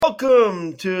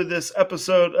welcome to this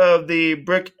episode of the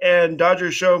Brick and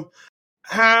Dodger Show.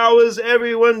 How is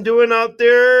everyone doing out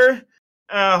there?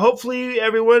 Hopefully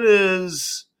everyone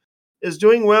is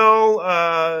doing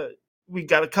well. We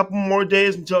got a couple more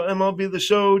days until MLB The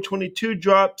Show 22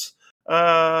 drops.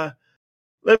 Let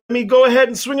me go ahead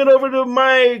and swing it over to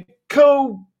my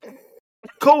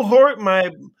cohort,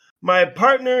 my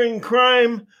partner in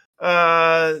crime,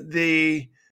 the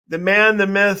man, the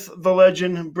myth, the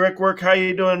legend, Brickwork. How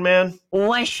you doing, man?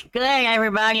 What's good,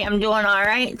 everybody? I'm doing all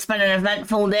right. It's been an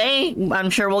eventful day. I'm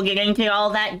sure we'll get into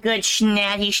all that good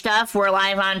snazzy stuff. We're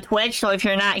live on Twitch, so if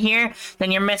you're not here,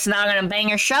 then you're missing out on a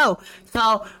banger show.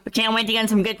 So we can't wait to get into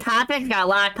some good topics. Got a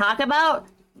lot to talk about.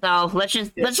 So let's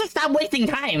just stop wasting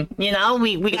time. You know,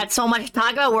 we got so much to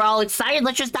talk about. We're all excited.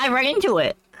 Let's just dive right into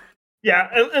it. Yeah,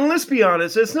 and let's be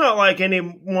honest, it's not like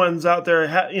anyone's out there,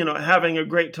 having a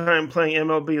great time playing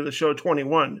MLB The Show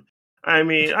 21. I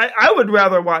mean, I would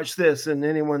rather watch this than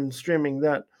anyone streaming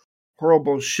that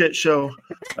horrible shit show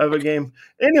of a game.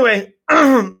 Anyway,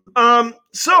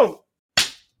 so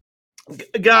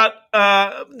got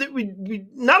we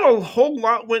not a whole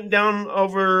lot went down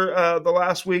over the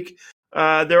last week.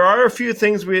 There are a few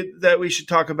things that we should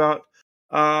talk about.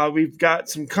 We've got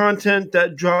some content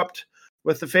that dropped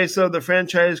with the face of the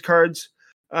franchise cards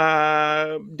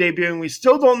debuting. We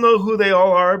still don't know who they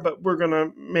all are, but we're going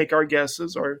to make our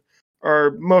guesses, or our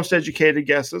most educated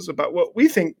guesses about what we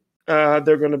think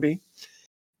they're going to be.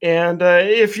 And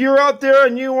if you're out there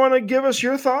and you want to give us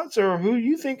your thoughts or who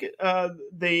you think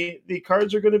the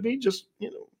cards are going to be, just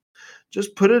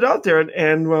put it out there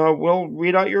and we'll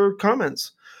read out your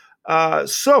comments.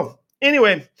 So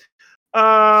anyway,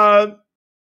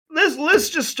 let's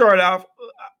just start off.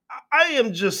 I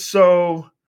am just so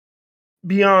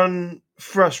beyond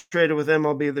frustrated with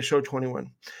MLB The Show 21.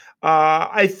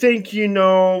 I think the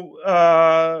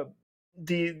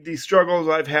struggles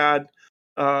I've had.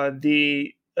 I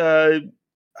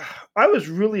was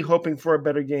really hoping for a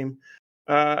better game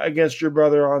against your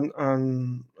brother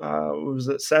on what was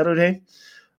it, Saturday?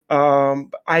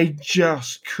 I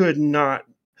just could not.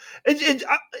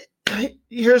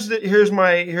 Here's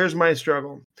my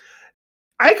struggle.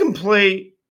 I can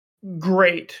play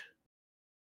great,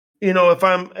 if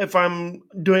I'm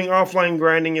doing offline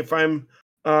grinding, if I'm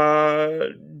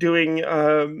doing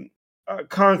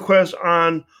conquest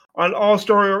on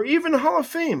All-Star or even Hall of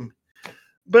Fame.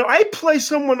 But I play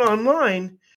someone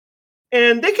online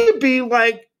and they could be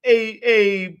like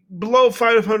a below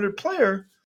 500 player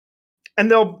and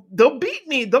they'll beat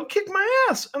me, they'll kick my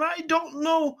ass, and I don't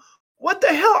know what the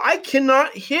hell. I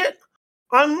cannot hit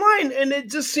online, and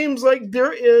it just seems like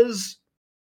there is,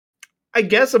 I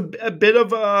guess, a bit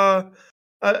of a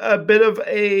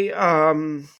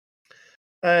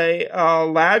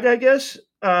lag, I guess,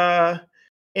 and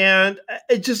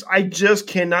I just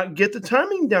cannot get the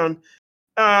timing down.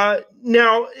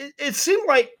 Now it seemed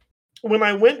like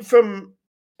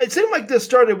this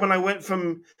started when I went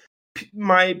from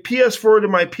my PS4 to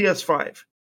my PS5.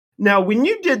 Now, when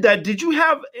you did that, did you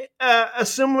have a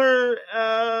similar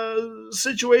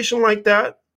situation like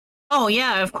that? Oh,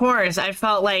 yeah, of course. I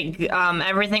felt like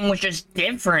everything was just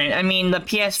different. I mean, the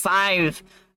PS5,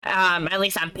 at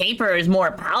least on paper, is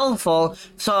more powerful.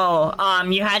 So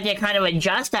you had to kind of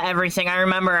adjust to everything. I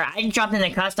remember I jumped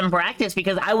into custom practice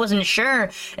because I wasn't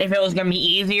sure if it was going to be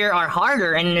easier or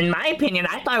harder. And in my opinion,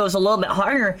 I thought it was a little bit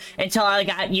harder until I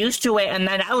got used to it. And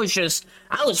then I was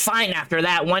fine after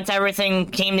that. Once everything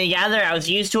came together, I was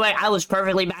used to it. I was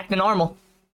perfectly back to normal.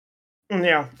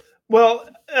 Yeah. Well,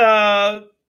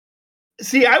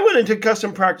 see, I went into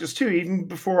custom practice too, even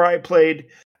before I played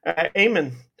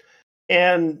Eamon.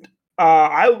 And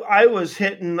I was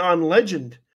hitting on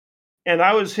Legend, and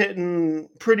I was hitting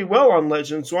pretty well on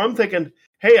Legend. So I'm thinking,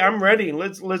 hey, I'm ready.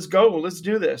 Let's go. Let's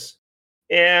do this.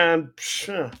 And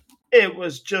it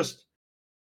was just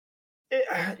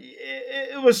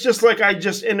like I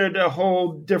just entered a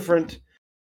whole different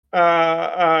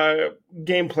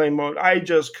gameplay mode. I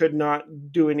just could not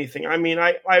do anything. I mean,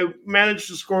 I managed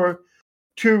to score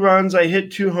 2 runs. I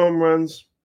hit 2 home runs.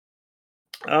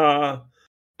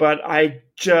 But I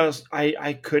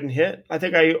couldn't hit. I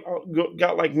think I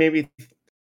got like maybe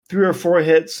 3 or 4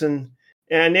 hits, and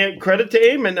credit to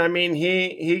Eamon. I mean,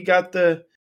 he got the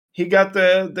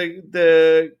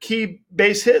key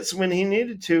base hits when he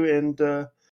needed to, and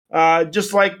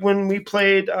just like when we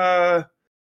played 3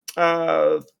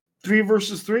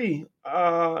 versus 3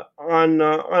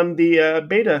 on the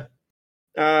beta,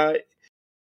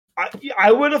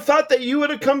 I would have thought that you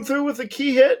would have come through with a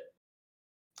key hit.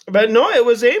 But no, it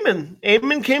was Eamon.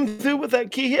 Eamon came through with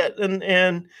that key hit,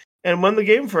 and won the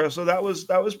game for us. So that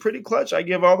was pretty clutch. I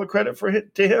give all the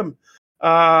credit to him.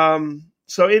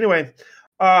 So anyway,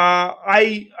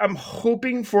 I'm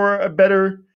hoping for a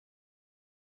better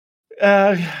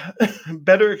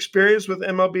experience with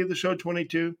MLB The Show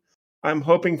 22. I'm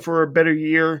hoping for a better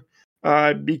year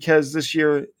because this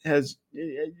year has,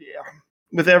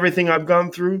 with everything I've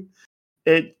gone through,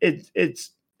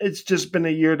 it's just been a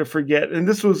year to forget. And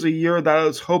this was a year that I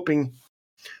was hoping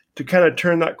to kind of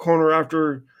turn that corner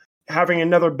after having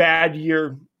another bad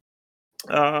year.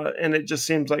 And it just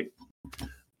seems like,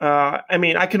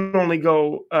 I can only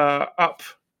go up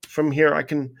from here.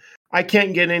 I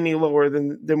can't get any lower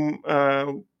than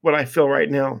what I feel right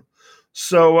now.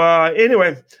 So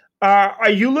anyway, are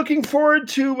you looking forward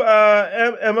to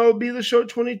MLB The Show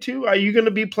 22? Are you going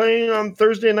to be playing on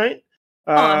Thursday night?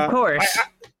 Of course.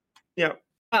 Yeah.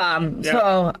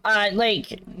 So,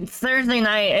 like, Thursday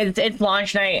night, it's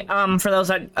launch night, for those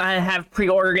that have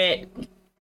pre-ordered it.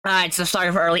 It's the start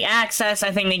of early access.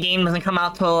 I think the game doesn't come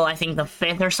out till, I think, the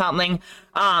 5th or something.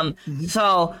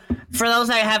 So, for those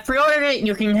that have pre-ordered it,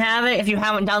 you can have it. If you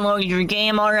haven't downloaded your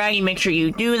game already, make sure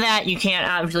you do that. You can't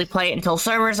obviously play it until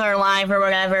servers are live or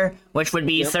whatever, which would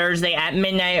be Thursday at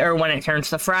midnight or when it turns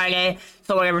to Friday.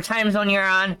 So, whatever time zone you're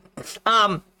on.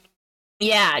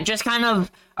 Yeah, just kind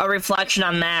of a reflection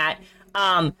on that.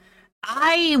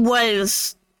 I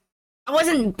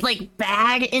wasn't, like,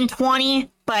 bad in 20,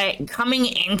 but coming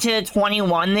into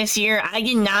 21 this year, I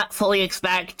did not fully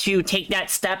expect to take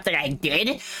that step that I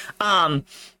did. I'm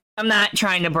not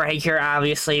trying to brag here,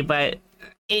 obviously, but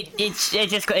it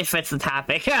fits the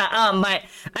topic. But,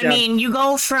 I mean, you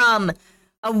go from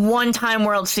a one-time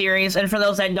World Series, and for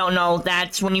those that don't know,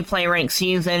 that's when you play ranked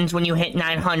seasons, when you hit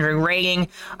 900 rating.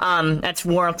 That's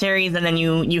World Series, and then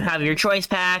you have your choice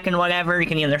pack and whatever. You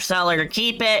can either sell it or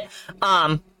keep it.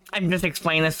 I'm just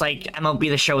explaining this like MLB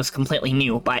The Show is completely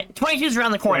new, but 22 is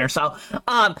around the corner, so.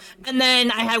 And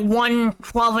then I had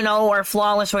 12-0 or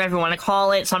flawless, whatever you want to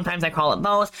call it. Sometimes I call it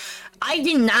both. I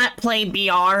did not play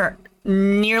BR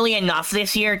nearly enough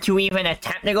this year to even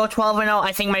attempt to go 12-0.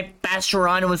 I think my best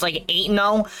run was like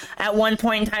 8-0 at one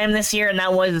point in time this year, and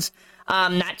that was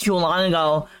not too long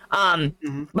ago.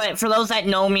 But for those that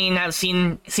know me and have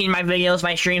seen my videos,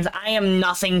 my streams, I am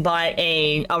nothing but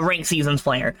a ranked seasons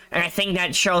player, and I think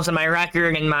that shows in my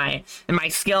record and my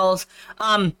skills.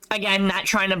 Again, not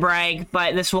trying to brag,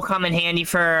 but this will come in handy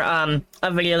for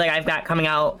a video that I've got coming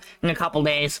out in a couple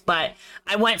days. But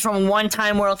I went from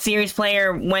one-time World Series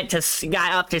player,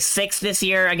 got up to 6 this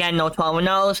year. Again, no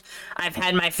 12-0s. I've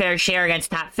had my fair share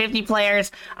against top 50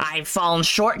 players. I've fallen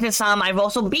short to some. I've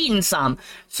also beaten some.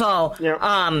 So,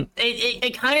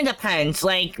 it kind of depends.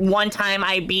 Like, one time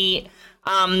I beat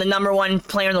the number 1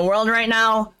 player in the world right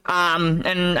now,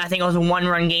 and I think it was a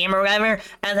 1-run game or whatever,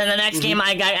 and then the next game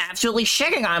I got absolutely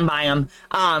shitting on by him.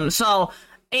 So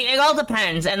it all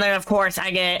depends. And then of course I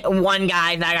get one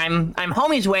guy that I'm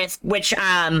homies with, which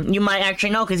you might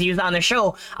actually know because he was on the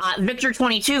show,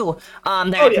 Victor22,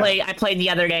 I played the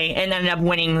other day and ended up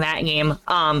winning that game.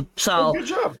 Good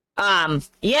job.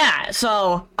 Yeah,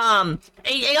 so,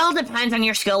 it all depends on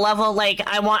your skill level. Like,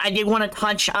 I did want to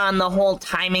touch on the whole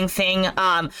timing thing.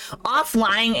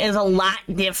 Offline is a lot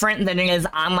different than it is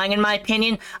online, in my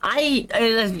opinion.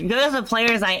 As good as a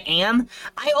player as I am,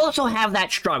 I also have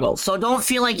that struggle. So don't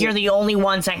feel like you're the only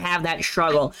ones that have that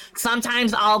struggle.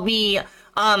 Sometimes I'll be,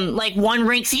 like one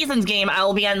ranked seasons game, I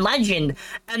will be on Legend,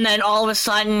 and then all of a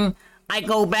sudden, I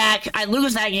go back, I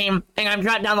lose that game, and I'm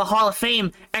dropped down the Hall of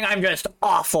Fame, and I'm just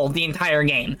awful the entire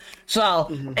game. So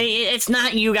it's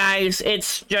not you guys.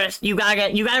 It's just you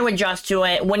gotta adjust to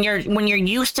it. When you're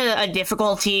used to a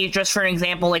difficulty, just for an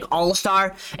example, like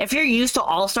All-Star. If you're used to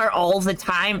All-Star all the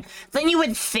time, then you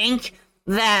would think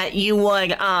that you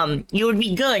would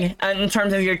be good in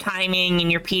terms of your timing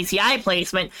and your PCI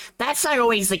placement. That's not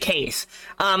always the case.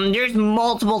 There's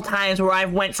multiple times where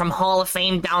I've went from Hall of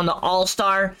Fame down to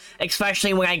All-Star,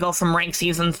 especially when I go from ranked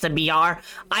seasons to BR.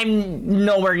 I'm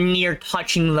nowhere near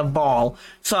touching the ball.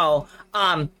 So,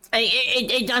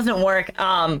 it doesn't work.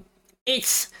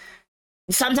 It's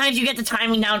sometimes you get the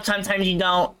timing down, sometimes you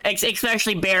don't.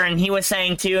 Especially Baron, he was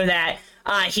saying too that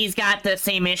he's got the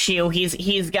same issue.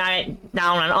 He's got it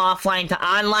down on offline to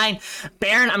online.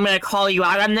 Baron, I'm gonna call you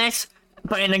out on this,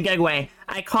 but in a good way.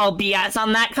 I call BS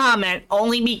on that comment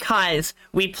only because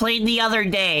we played the other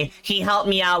day. He helped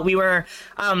me out. We were,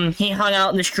 he hung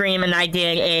out in the stream and I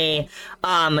did a,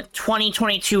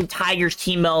 2022 Tigers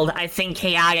team build. I think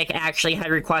Chaotic actually had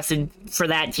requested for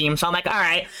that team. So I'm like, all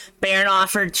right, Baron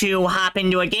offered to hop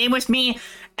into a game with me.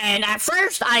 And at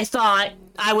first I thought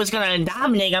I was going to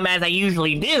dominate him as I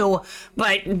usually do,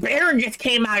 but Baron just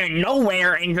came out of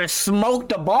nowhere and just smoked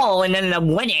the ball and ended up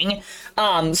winning.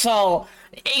 So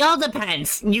it all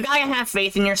depends. You gotta have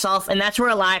faith in yourself, and that's where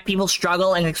a lot of people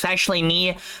struggle, and especially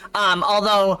me.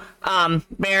 Although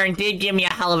Baron did give me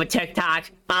a hell of a TikTok.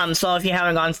 So if you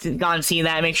haven't gone to see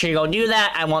that, make sure you go do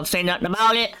that. I won't say nothing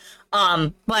about it.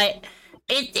 But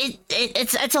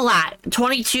it's a lot.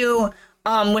 22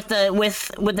 with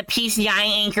the PCI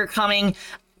anchor coming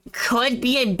could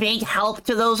be a big help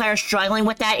to those that are struggling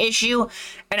with that issue,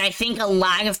 and I think a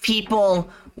lot of people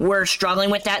were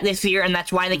struggling with that this year, and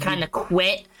that's why they kind of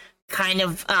quit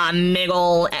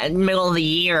middle of the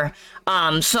year.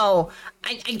 So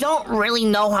I don't really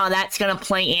know how that's gonna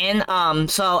play in.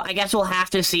 So I guess we'll have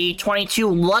to see. 22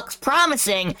 looks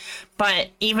promising, but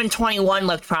even 21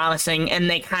 looked promising, and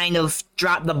they kind of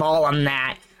dropped the ball on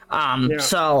that.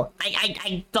 So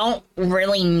I don't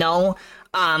really know.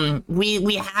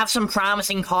 We have some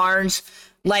promising cards.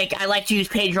 Like, I like to use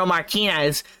Pedro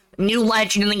Martinez, new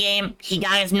legend in the game. He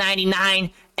got his 99,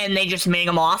 and they just made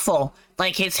him awful.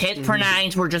 Like, his hit per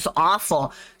nines were just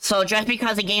awful. So just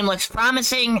because a game looks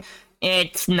promising,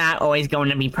 it's not always going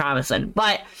to be promising.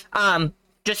 But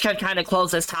just to kind of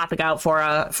close this topic out for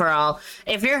all,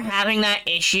 if you're having that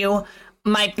issue,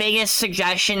 my biggest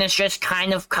suggestion is just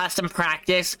kind of custom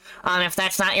practice. If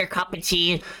that's not your cup of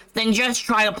tea, then just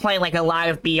try to play like a lot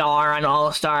of BR on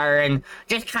All-Star and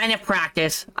just kind of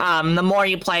practice. The more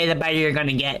you play, the better you're going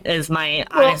to get, is my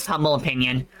honest, humble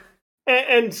opinion.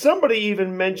 And somebody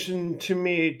even mentioned to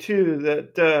me, too,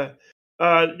 that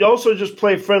you also just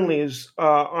play friendlies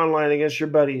online against your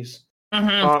buddies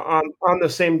on the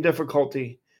same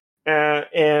difficulty.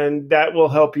 And that will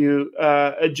help you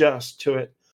adjust to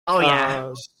it. Oh,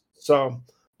 yeah.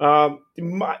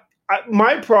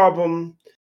 My problem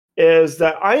is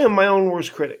that I am my own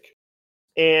worst critic.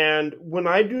 And when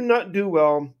I do not do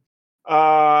well,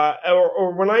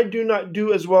 or when I do not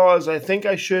do as well as I think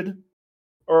I should,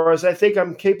 or as I think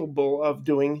I'm capable of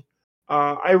doing,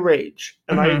 I rage.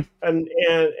 And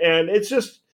it's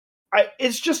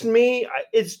just me.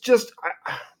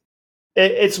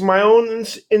 It's my own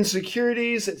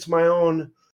insecurities. It's my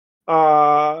own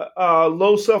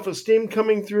low self-esteem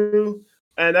coming through,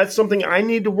 and that's something I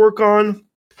need to work on.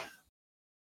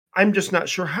 I'm just not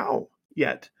sure how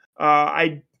yet.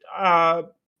 My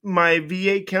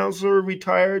VA counselor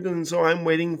retired, and so I'm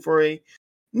waiting for a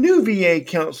new VA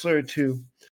counselor to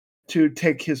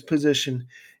take his position.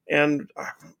 And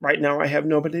right now I have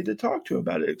nobody to talk to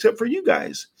about it except for you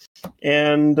guys.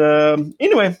 And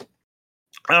anyway,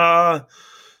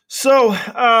 so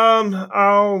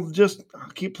I'll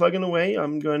keep plugging away.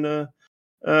 I'm gonna.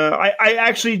 I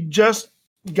actually just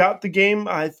got the game.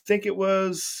 I think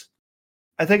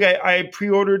I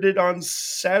pre-ordered it on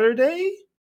Saturday.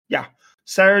 Yeah,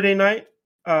 Saturday night.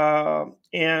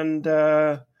 And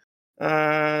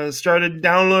started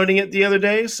downloading it the other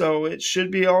day, so it should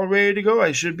be all ready to go.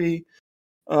 I should be,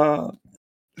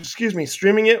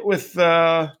 streaming it with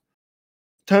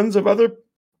tons of other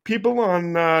people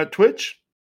on Twitch.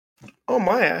 Oh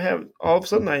my, all of a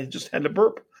sudden I just had to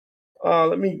burp.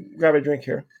 Let me grab a drink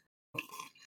here.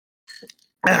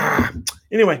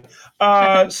 Anyway,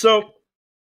 so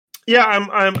yeah,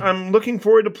 I'm looking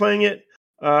forward to playing it,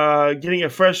 getting a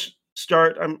fresh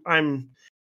start. I'm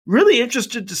really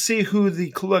interested to see who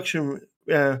the collection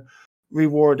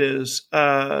reward is.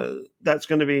 That's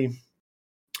going to be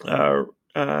I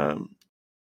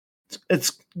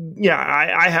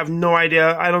have no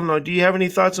idea. I don't know. Do you have any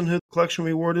thoughts on who the collection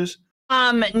reward is?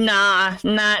 Nah,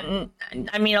 not.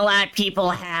 I mean, a lot of people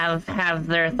have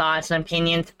their thoughts and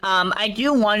opinions. I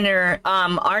do wonder,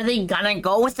 are they gonna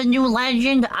go with the new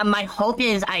legend? My hope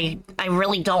is, I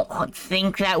really don't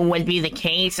think that would be the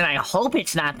case, and I hope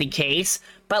it's not the case.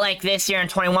 But like this year in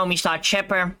 21, we saw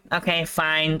Chipper. Okay,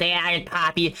 fine. They added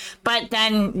Poppy, but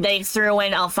then they threw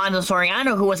in Alfonso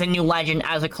Soriano, who was a new legend,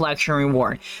 as a collection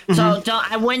reward. Mm-hmm. So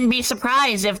I wouldn't be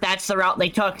surprised if that's the route they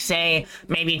took. Say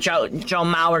maybe Joe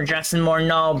Mauer or Justin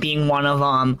Morneau being one of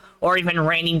them, or even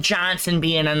Randy Johnson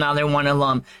being another one of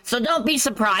them. So don't be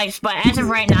surprised. But as of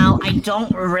right now, I don't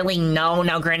really know.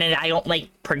 Now, granted, I don't like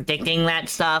predicting that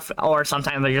stuff, or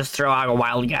sometimes I just throw out a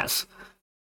wild guess.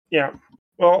 Yeah.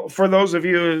 Well, for those of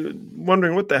you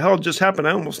wondering what the hell just happened,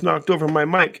 I almost knocked over my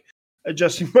mic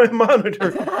adjusting my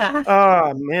monitor.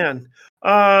 Man.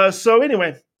 So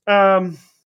anyway,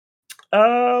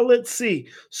 let's see.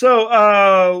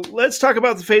 So let's talk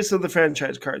about the face of the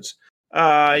franchise cards.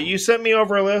 You sent me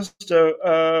over a list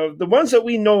of the ones that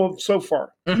we know of so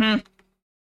far. Mm-hmm.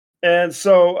 And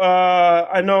so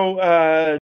I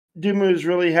know Dumu is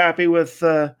really happy with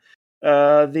the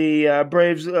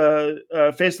Braves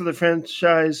face of the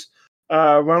franchise,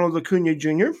 Ronald Acuna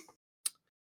Jr.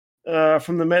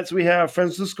 From the Mets, we have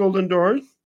Francisco Lindor.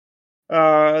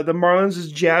 The Marlins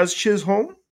is Jazz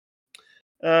Chisholm.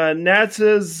 Nats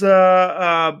is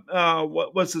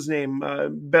what's his name?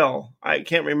 Bell. I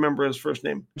can't remember his first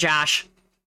name. Josh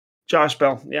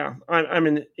Bell. Yeah, I'm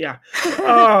in. Yeah.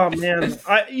 Oh man,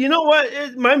 you know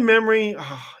what? My memory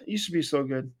used to be so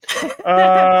good.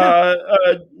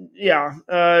 Yeah.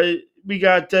 We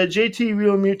got JT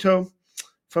Realmuto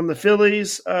from the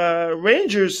Phillies.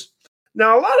 Rangers.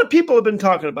 Now a lot of people have been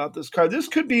talking about this card. This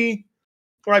could be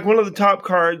like one of the top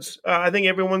cards. I think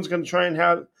everyone's going to try and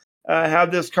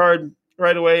have this card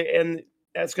right away, and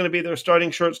that's going to be their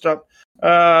starting shortstop,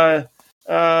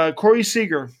 Corey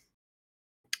Seager.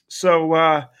 So,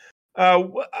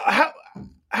 how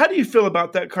do you feel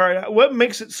about that card? What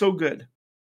makes it so good?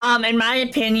 In my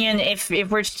opinion, if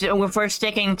we're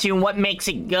sticking to what makes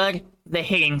it good, the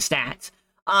hitting stats.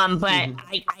 But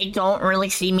I don't really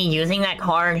see me using that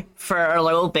card for a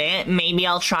little bit. Maybe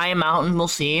I'll try him out and we'll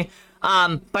see.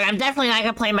 But I'm definitely not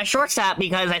gonna play my shortstop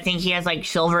because I think he has like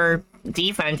silver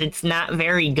defense. It's not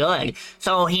very good.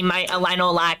 So he might. I know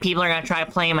a lot of people are gonna try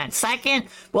to play him at second.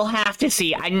 We'll have to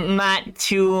see. I'm not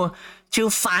too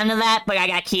fond of that, but I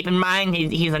gotta keep in mind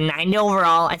he's a 90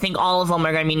 overall. I think all of them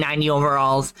are gonna be 90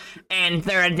 overalls, and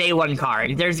they're a day one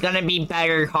card. There's gonna be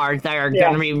better cards that are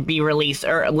gonna be released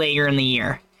later in the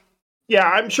year. Yeah,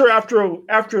 I'm sure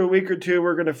after a week or two,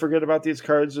 we're going to forget about these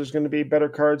cards. There's going to be better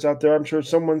cards out there. I'm sure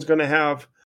someone's going to have,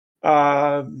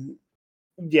 we're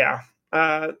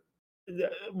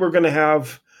going to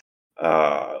have.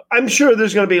 I'm sure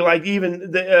there's going to be like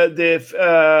even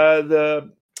the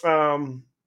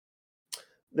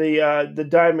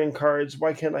diamond cards.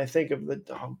 Why can't I think of the?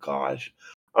 Oh gosh,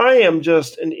 I am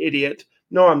just an idiot.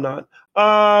 No, I'm not.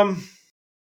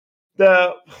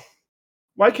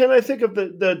 Why can't I think of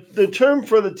the term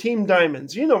for the team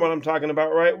diamonds? You know what I'm talking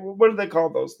about, right? What do they call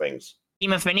those things?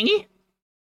 Team affinity?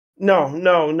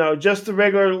 No. Just the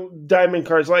regular diamond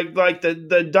cards, like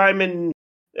the diamond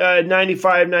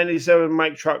 95, 97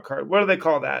 Mike Trout card. What do they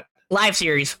call that? Live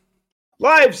series.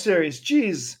 Live series.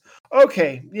 Jeez.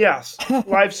 Okay. Yes.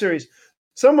 Live series.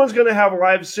 Someone's going to have a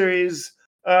live series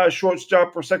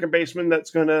shortstop or second baseman that's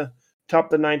going to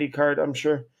top the 90 card, I'm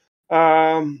sure.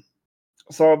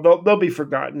 So they'll be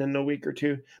forgotten in a week or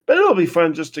two, but it'll be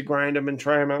fun just to grind them and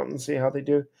try them out and see how they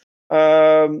do.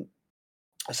 So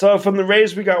from the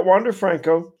Rays, we got Wander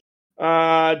Franco.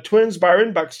 Twins,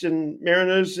 Byron Buxton.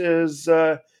 Mariners is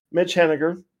Mitch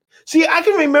Haniger. See, I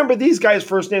can remember these guys'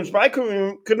 first names, but I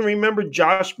couldn't remember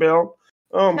Josh Bell.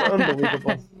 Oh,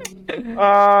 unbelievable.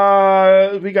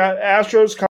 We got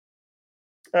Astros.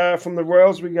 From the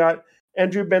Royals, we got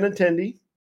Andrew Benintendi.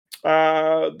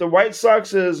 The White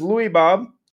Sox is Louis Bob.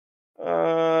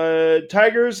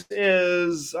 Tigers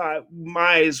is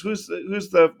Mize. What's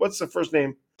the first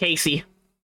name? Casey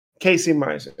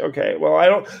Mize. Okay. Well, I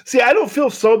don't feel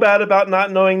so bad about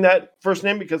not knowing that first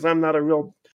name because I'm not a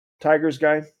real Tigers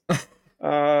guy.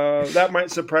 That might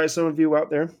surprise some of you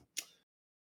out there.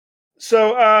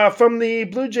 So from the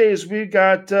Blue Jays, we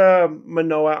got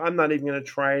Manoah. I'm not even going to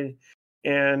try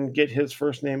and get his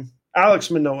first name.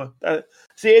 Alex Manoah.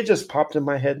 See, it just popped in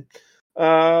my head.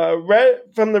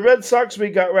 From the Red Sox, we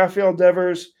got Rafael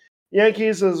Devers.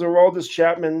 Yankees is Aroldis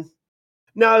Chapman.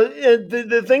 Now,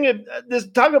 the thing is,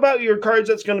 talk about your cards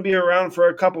that's going to be around for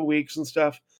a couple weeks and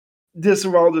stuff. This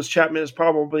Aroldis Chapman is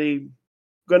probably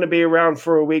going to be around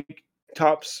for a week,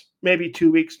 tops, maybe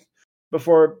 2 weeks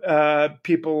before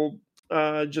people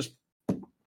just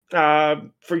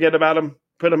forget about him,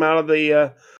 put him out of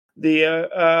the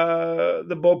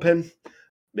bullpen.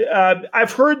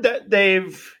 I've heard that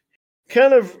they've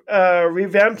kind of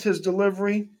revamped his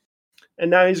delivery, and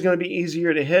now he's going to be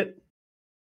easier to hit.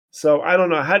 So I don't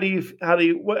know. How do you?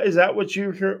 What is that? What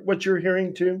you're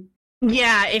hearing too?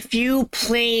 Yeah, if you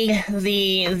played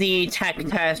the tech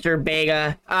tester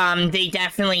beta, they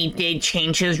definitely did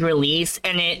change his release,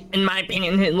 and in my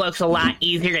opinion, it looks a lot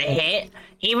easier to hit,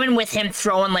 even with him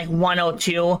throwing like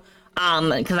 102.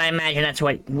 Because I imagine that's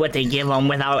what they give him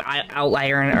without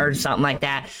outlier or something like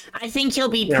that. I think he'll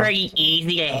be pretty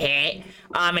easy to hit,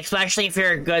 especially if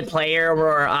you're a good player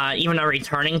or even a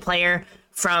returning player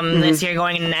from this year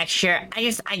going into next year.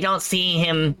 I don't see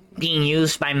him being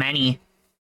used by many.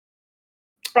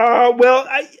 Well,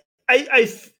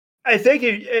 I think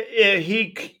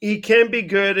he can be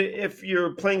good if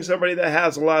you're playing somebody that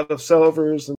has a lot of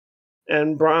silvers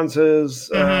and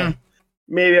bronzes,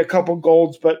 maybe a couple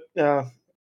golds, but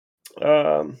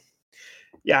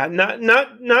yeah,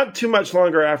 not too much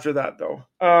longer after that though,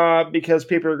 because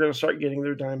people are going to start getting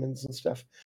their diamonds and stuff.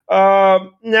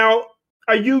 Now,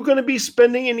 are you going to be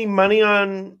spending any money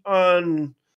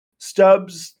on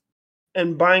stubs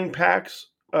and buying packs,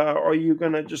 or are you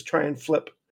going to just try and flip?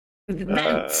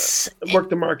 Work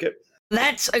the market.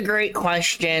 That's a great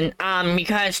question.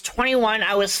 Because 21,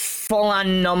 I was full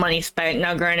on no money spent.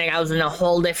 Now, granted, I was in a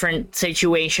whole different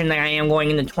situation than I am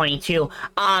going into 22.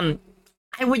 I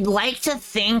would like to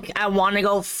think I want to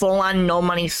go full on no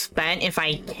money spent if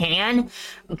I can,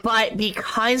 but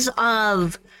because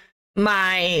of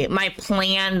my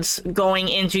plans going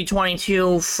into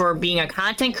 22 for being a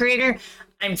content creator,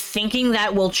 I'm thinking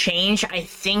that will change. I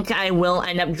think I will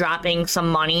end up dropping some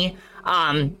money,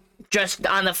 just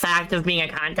on the fact of being a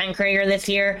content creator this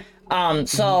year.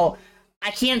 So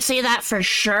I can't say that for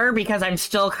sure because I'm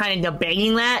still kind of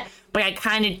debating that, but I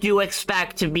kind of do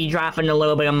expect to be dropping a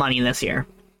little bit of money this year.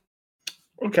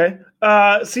 Okay.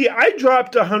 See, I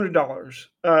dropped $100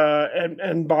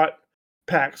 and bought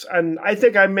packs, and I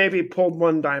think I maybe pulled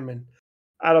one diamond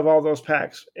out of all those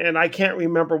packs, and I can't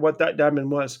remember what that diamond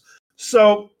was.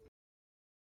 So,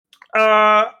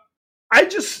 I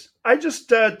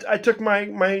took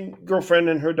my girlfriend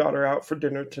and her daughter out for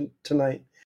dinner tonight,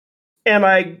 and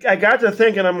I got to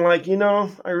thinking, I'm like,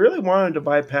 I really wanted to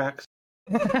buy packs,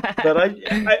 but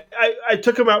I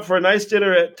took them out for a nice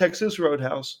dinner at Texas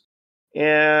Roadhouse,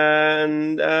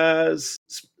 and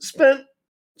spent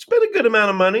a good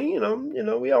amount of money.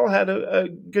 We all had a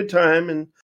good time, and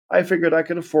I figured I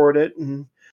could afford it, and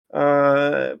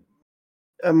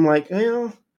I'm like,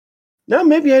 now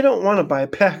maybe I don't want to buy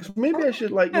packs. Maybe I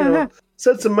should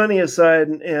set some money aside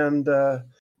and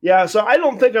yeah. So I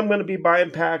don't think I'm going to be buying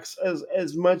packs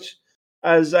as much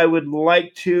as I would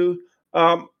like to.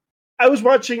 I was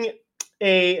watching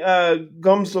a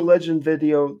Gums the Legend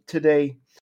video today,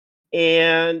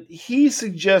 and he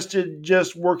suggested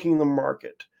just working the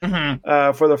market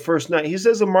for the first night. He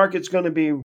says the market's going to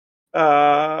be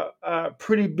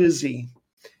pretty busy,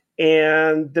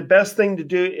 and the best thing to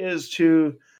do is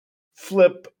to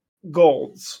flip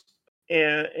golds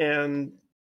and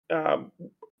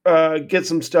get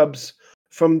some stubs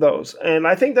from those. And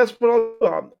I think that's what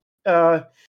I'll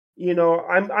do.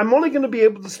 I'm only going to be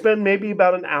able to spend maybe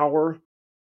about an hour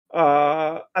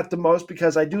at the most,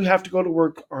 because I do have to go to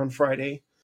work on Friday.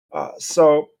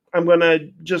 So I'm going to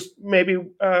just maybe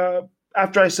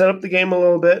after I set up the game a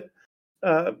little bit,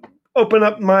 open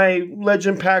up my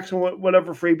legend packs and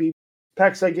whatever freebie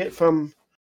packs I get from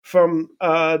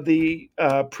the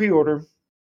pre-order.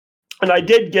 And I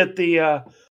did get the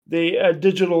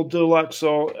digital deluxe,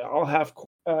 so I'll have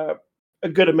a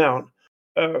good amount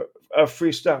of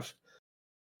free stuff.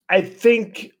 I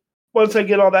think once I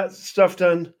get all that stuff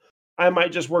done, I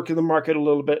might just work in the market a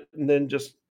little bit and then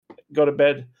just go to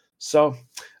bed. So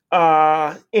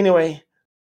anyway,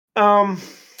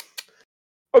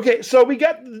 okay, so we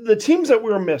got the teams that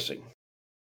we were missing.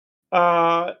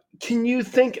 Can you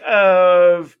think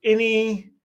of any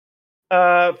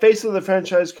face of the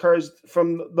franchise cards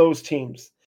from those teams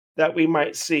that we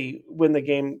might see when the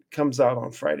game comes out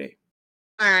on Friday?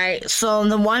 All right, so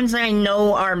the ones that I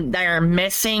know that are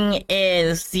missing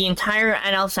is the entire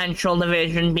NL Central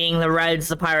division, being the Reds,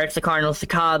 the Pirates, the Cardinals, the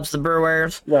Cubs, the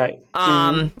Brewers. Right.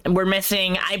 We're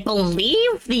missing, I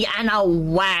believe, the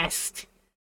NL West.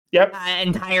 Yep.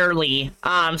 Entirely.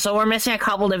 So we're missing a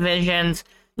couple divisions.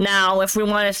 Now, if we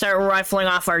want to start rifling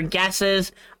off our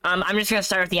guesses, I'm just going to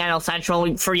start with the NL Central.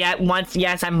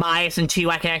 Yes, I'm biased, and two,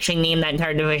 I can actually name that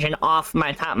entire division off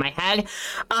my top of my head.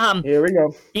 Here we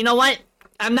go. You know what?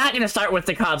 I'm not going to start with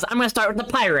the Cubs. I'm going to start with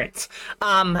the Pirates.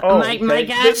 My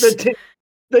guess...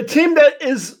 The team that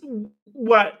is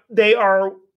what they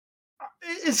are...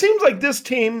 It seems like this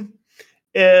team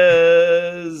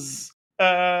is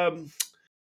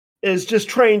just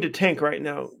trying to tank right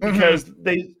now, because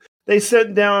they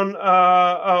sent down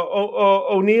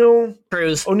O'Neill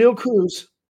Cruz to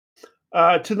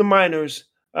the minors.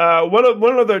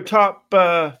 One of their top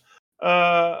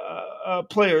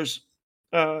players,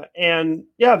 and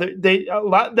yeah, they a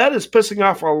lot that is pissing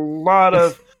off a lot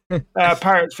of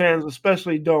Pirates fans,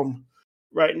 especially Dome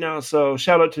right now. So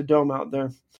shout out to Dome out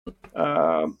there.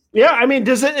 Yeah, I mean,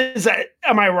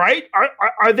 am I right?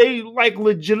 Are they like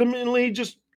legitimately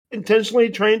just intentionally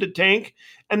trying to tank,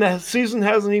 and the season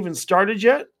hasn't even started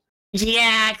yet?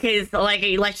 Yeah, because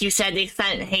like you said, they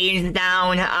sent Hayes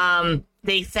down.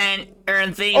 they sent, or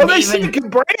they they even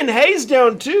sent Brian Hayes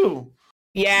down too.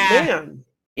 yeah. Man.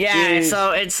 Yeah, Jeez.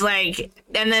 so it's like,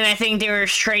 and then I think there were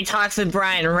straight talks with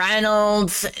Brian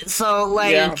Reynolds. So,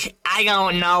 like, Yeah. I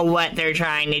don't know what they're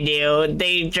trying to do.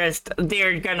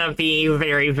 They're gonna be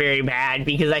very, very bad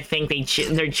because I think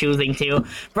they're choosing to.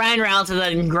 Brian Reynolds is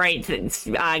a great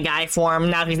guy for him.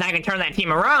 Now, he's not gonna turn that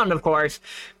team around, of course.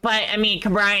 But, I mean,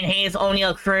 Brian Hayes,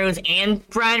 O'Neal Cruz, and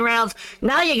Brian Reynolds,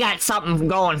 now you got something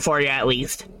going for you at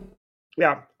least.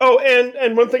 Yeah. Oh,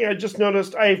 and one thing I just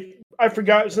noticed, I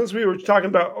forgot, since we were talking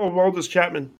about Aroldis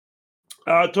Chapman,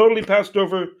 totally passed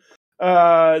over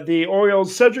the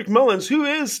Orioles' Cedric Mullins, who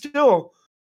is still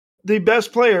the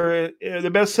best player,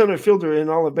 the best center fielder in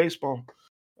all of baseball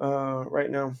right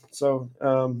now. So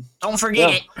Don't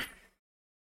forget it.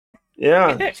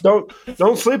 Yeah, don't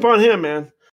sleep on him,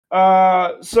 man.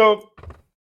 So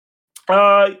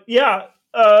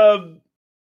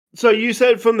you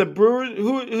said from the Brewers,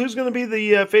 who's going to be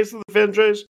the face of the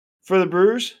franchise for the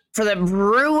Brewers? For the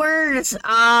Brewers,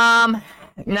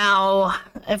 now,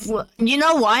 if you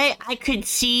know what, I could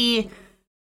see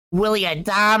Willie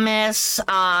Adames.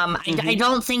 I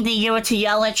don't think they give it to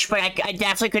Yelich, but I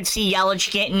definitely could see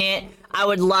Yelich getting it. I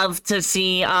would love to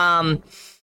see, like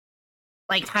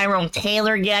Tyrone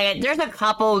Taylor get it. There's a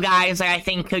couple guys that I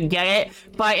think could get it,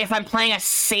 but if I'm playing a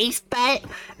safe bet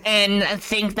and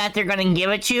think that they're going to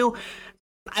give it to,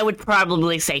 I would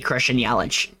probably say Christian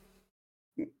Yelich.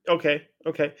 Okay.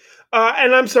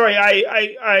 And I'm sorry,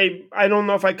 I don't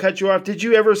know if I cut you off. Did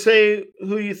you ever say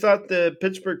who you thought the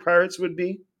Pittsburgh Pirates would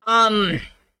be?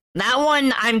 That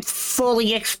one I'm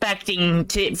fully expecting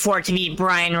for it to be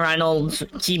Brian Reynolds,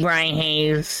 Brian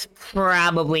Hayes.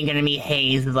 Probably going to be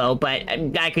Hayes though, but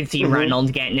I could see Reynolds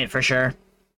getting it for sure.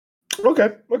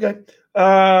 Okay.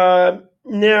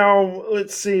 Now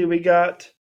let's see. We got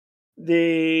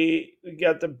the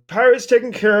Pirates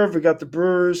taken care of. We got the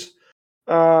Brewers.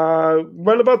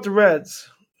 What about the Reds?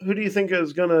 Who do you think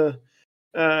is going to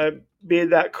be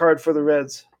that card for the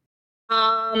Reds?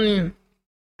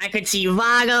 I could see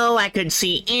Vago, I could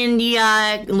see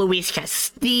India, Luis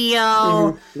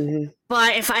Castillo,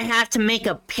 but if I have to make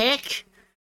a pick,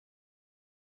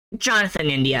 Jonathan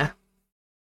India.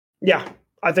 Yeah,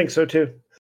 I think so too.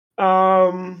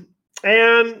 And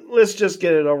let's just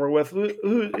get it over with.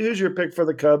 Who's your pick for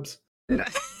the Cubs?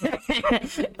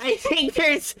 I think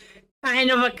there's kind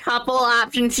of a couple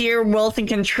options here. Wilson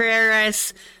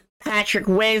Contreras, Patrick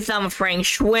Wisdom, Frank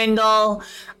Schwindel.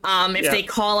 If they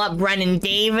call up Brennan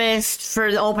Davis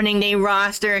for the opening day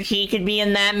roster, he could be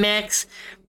in that mix.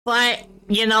 But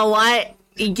you know what?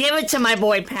 Give it to my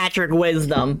boy Patrick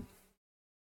Wisdom.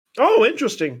 Oh,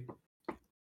 interesting.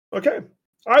 Okay.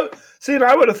 I would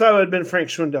have thought it would have been Frank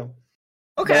Schwindel.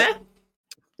 Okay. But,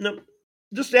 no,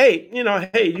 just hey, you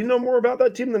know more about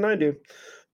that team than I do.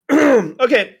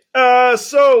 Okay.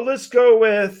 So let's go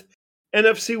with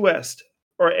NFC West.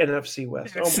 Or NFC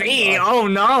West. Oh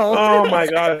no. Oh my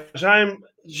gosh.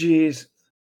 Jeez.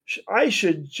 I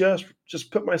should just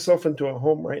put myself into a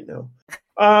home right now.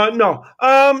 No.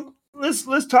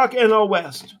 Let's talk NL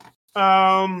West.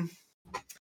 I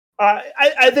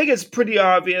think it's pretty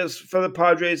obvious for the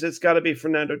Padres. It's got to be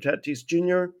Fernando Tatis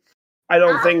Jr. I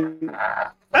don't know, man.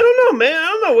 I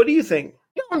don't know. What do you think?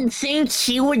 I don't think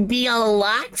he would be a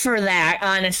lock for that,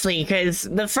 honestly, because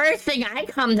the first thing I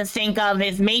come to think of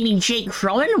is maybe Jake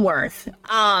Cronenworth.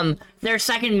 Their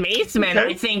second baseman,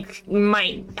 I think,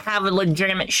 might have a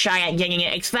legitimate shot at getting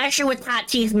it, especially with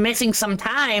Tatis missing some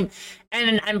time,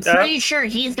 and I'm pretty sure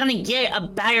he's going to get a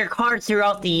better card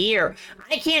throughout the year.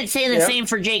 I can't say the same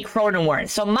for Jake Cronenworth,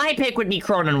 so my pick would be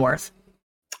Cronenworth.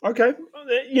 Okay.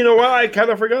 You know what? I kind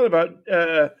of forgot about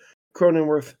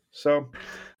Cronenworth, so...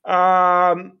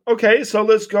 okay, so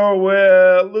let's go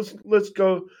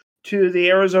to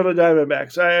the Arizona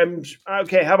Diamondbacks. How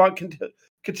about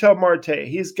Ketel Marte?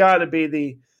 He's got to be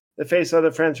the face of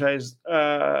the franchise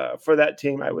for that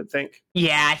team, I would think.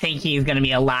 Yeah, I think he's going to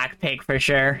be a lock pick for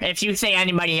sure. If you say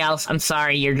anybody else, I'm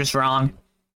sorry, you're just wrong.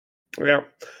 Yeah.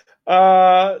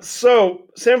 So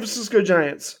San Francisco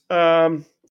Giants. Not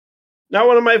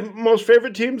one of my most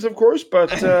favorite teams, of course,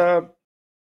 but this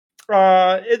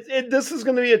is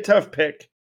going to be a tough pick.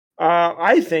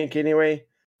 I think anyway.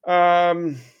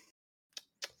 I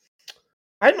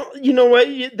don't. You know what?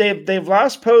 They've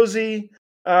lost Posey.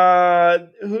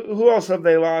 Who else have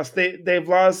they lost? They've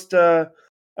lost Bryant.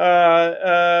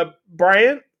 Right?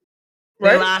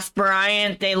 They lost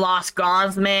Bryant. They lost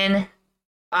Gosman.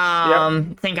 I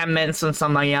think I mentioned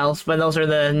somebody else, but those are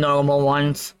the normal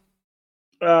ones.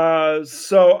 How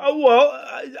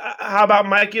about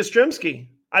Mike Yastrzemski?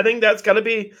 I think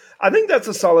that's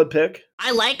a solid pick.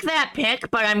 I like that pick,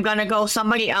 but I'm gonna go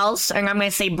somebody else, and I'm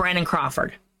gonna say Brandon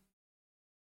Crawford.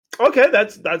 Okay,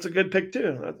 that's a good pick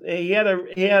too. He had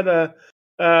a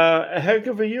heck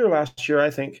of a year last year, I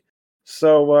think.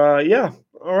 So yeah,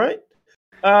 all right.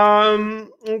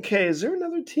 Okay, is there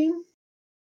another team?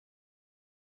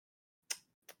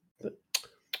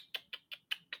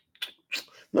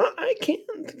 No, I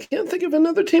can't think of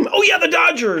another team. Oh yeah, the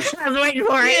Dodgers. I was waiting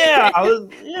for it.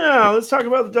 Let's talk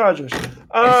about the Dodgers.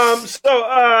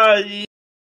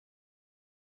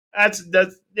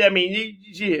 That's. I mean,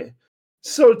 yeah,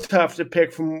 so tough to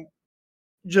pick from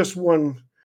just one.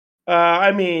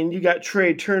 I mean, you got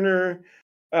Trey Turner,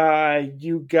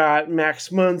 you got Max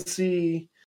Muncy,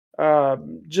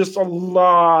 just a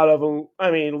lot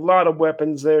of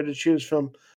weapons there to choose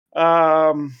from.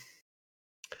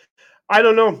 I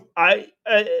don't know. I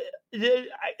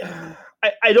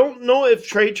don't know if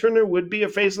Trey Turner would be a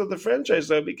face of the franchise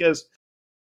though, because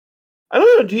I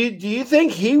don't know. Do you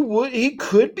think he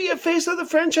could be a face of the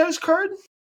franchise card?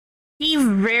 He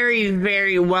very,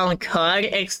 very well could,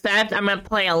 except I'm gonna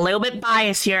play a little bit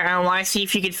biased here, and I want to see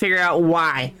if you can figure out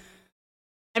why.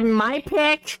 And my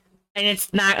pick, and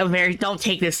it's not a very, don't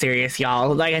take this serious,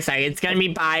 y'all. Like I said, it's gonna be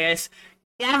biased.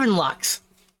 Gavin Lux.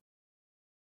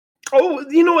 Oh,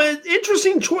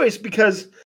 interesting choice, because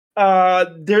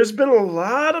there's been a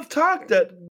lot of talk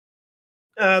that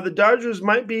the Dodgers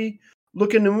might be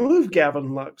looking to move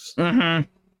Gavin Lux. Mm-hmm.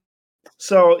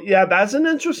 So yeah, that's an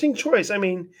interesting choice. I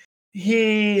mean,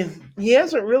 he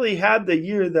hasn't really had the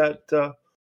year that a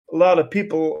lot of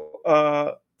people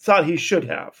thought he should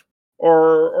have,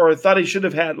 or thought he should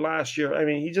have had last year. I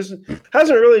mean, he just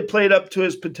hasn't really played up to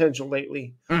his potential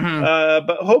lately. Mm-hmm.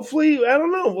 But hopefully, I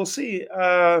don't know. We'll see.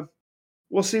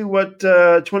 We'll see what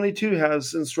 22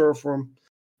 has in store for him.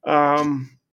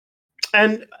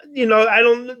 And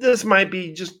this might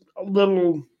be just a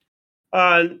little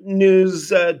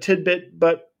news tidbit,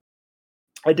 but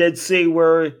I did see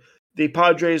where the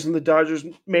Padres and the Dodgers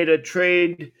made a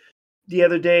trade the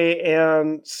other day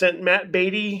and sent Matt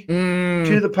Beatty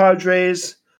to the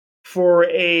Padres for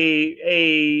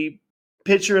a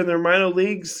pitcher in their minor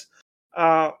leagues.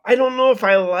 I don't know if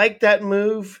I like that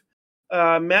move.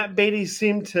 Matt Beatty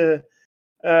seemed to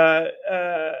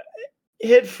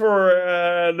hit for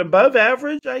an above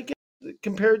average, I guess,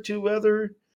 compared to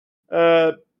other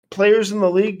players in the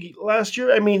league last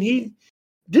year. I mean, he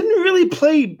didn't really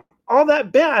play all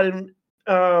that bad, and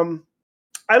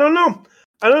I don't know.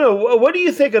 What do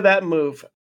you think of that move?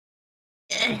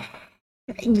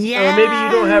 Yeah. Or maybe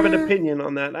you don't have an opinion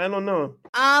on that. I don't know.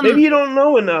 Maybe you don't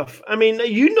know enough. I mean,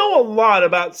 you know a lot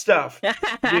about stuff,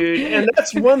 dude. And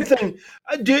that's one thing.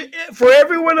 For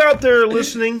everyone out there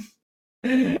listening,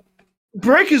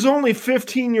 Brick is only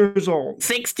 15 years old.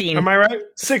 16. Am I right?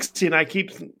 16. I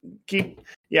keep.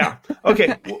 Yeah.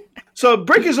 Okay. So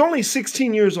Brick is only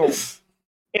 16 years old,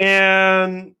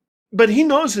 but he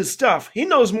knows his stuff. He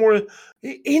knows more.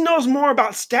 He knows more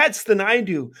about stats than I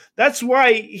do. That's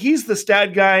why he's the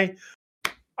stat guy.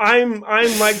 I'm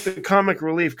like the comic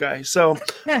relief guy. So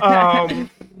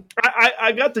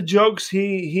I got the jokes.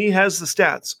 He has the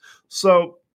stats.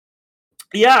 So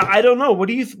yeah, I don't know. What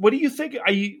do you think?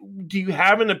 Do you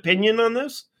have an opinion on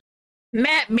this?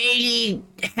 Matt Beatty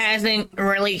hasn't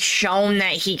really shown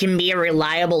that he can be a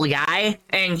reliable guy,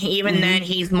 and even then,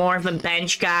 he's more of a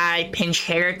bench guy, pinch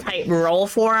hitter type role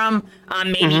for him.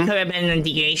 Maybe he could have been in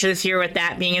the DH this year with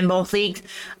that being in both leagues.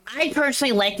 I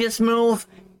personally like this move.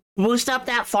 Boost up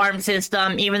that farm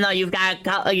system, even though you've got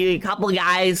a couple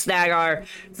guys that are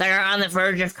on the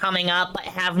verge of coming up, but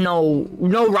have no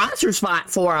roster spot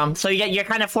for them. So you're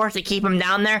kind of forced to keep them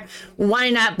down there. Why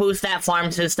not boost that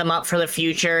farm system up for the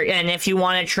future? And if you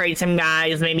want to trade some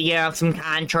guys, maybe get off some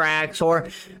contracts or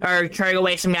trade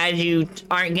away some guys you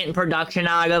aren't getting production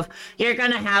out of, you're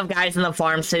gonna have guys in the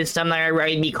farm system that are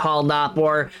ready to be called up,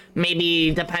 or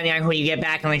maybe depending on who you get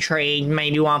back in the trade,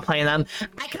 maybe you want to play them.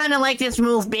 I kind of like this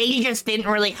move. He just didn't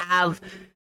really have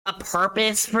a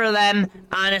purpose for them,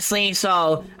 honestly.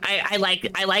 So I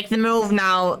like the move.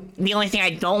 Now, the only thing I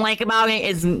don't like about it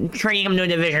is trading him to a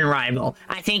division rival.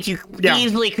 I think you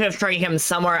easily could have traded him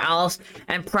somewhere else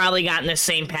and probably gotten the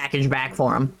same package back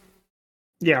for him.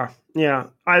 Yeah.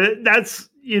 That's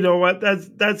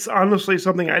that's honestly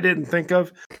something I didn't think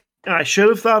of, and I should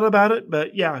have thought about it.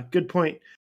 But yeah, good point.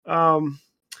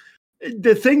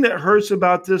 The thing that hurts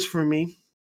about this for me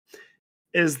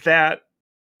is that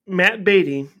Matt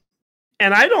Beatty,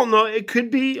 and I don't know, it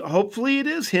could be, hopefully it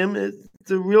is him, it's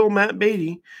the real Matt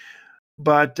Beatty,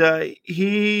 but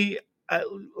he,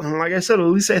 like I said, at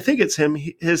least I think it's him,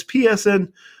 his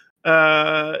PSN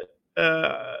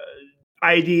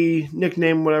ID,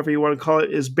 nickname, whatever you want to call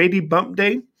it, is Baby Bump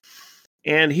Day.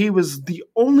 And he was the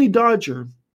only Dodger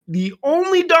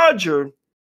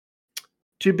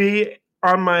to be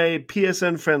on my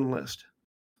PSN friend list.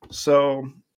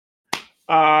 So,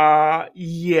 that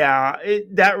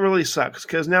really sucks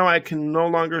because now I can no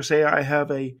longer say I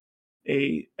have a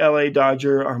LA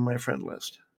Dodger on my friend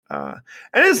list. And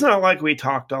it's not like we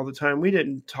talked all the time. We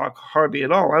didn't talk hardly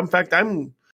at all. In fact,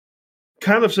 I'm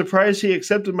kind of surprised he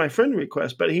accepted my friend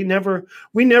request, but we never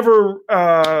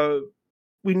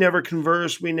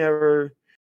conversed. We never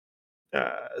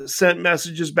sent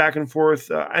messages back and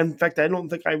forth. In fact, I don't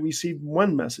think I received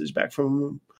one message back from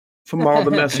him from all the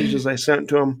messages I sent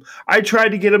to him. I tried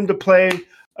to get him to play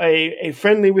a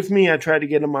friendly with me. I tried to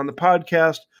get him on the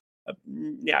podcast.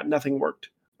 Nothing worked.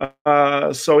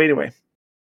 Moving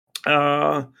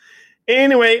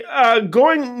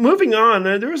on.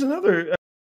 There was another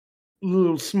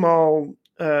little small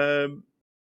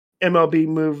MLB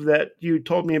move that you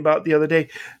told me about the other day.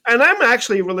 And I'm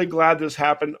actually really glad this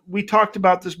happened. We talked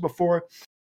about this before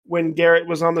when Garrett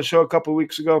was on the show a couple of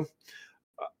weeks ago.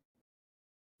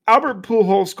 Albert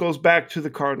Pujols goes back to the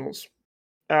Cardinals.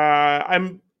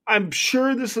 I'm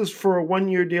sure this is for a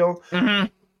 1-year deal. Mm-hmm.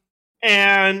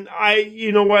 And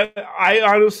I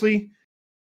honestly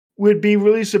would be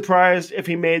really surprised if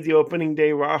he made the opening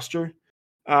day roster.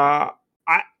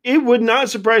 It would not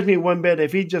surprise me one bit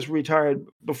if he just retired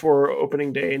before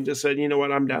opening day and just said, you know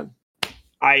what, I'm done.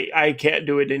 I can't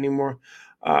do it anymore.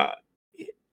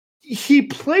 He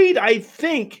played, I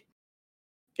think,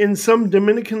 in some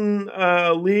Dominican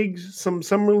leagues, some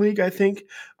summer league, I think.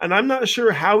 And I'm not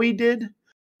sure how he did.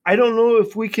 I don't know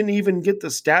if we can even get the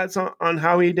stats on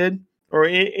how he did or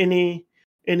any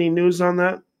news on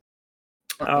that.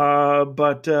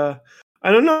 But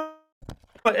I don't know.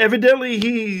 But evidently,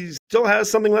 he still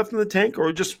has something left in the tank,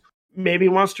 or just maybe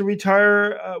wants to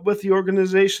retire with the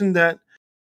organization that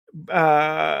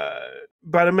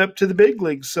brought him up to the big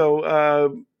leagues.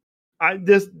 So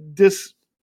this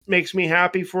makes me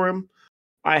happy for him.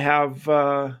 I have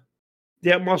the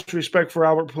utmost respect for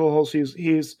Albert Pujols.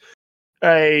 He's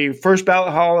a first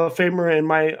ballot Hall of Famer in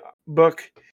my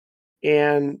book,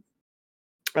 and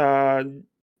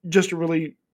just a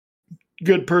really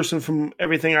good person from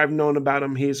everything I've known about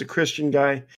him. He's a Christian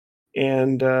guy,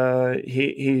 and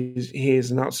he's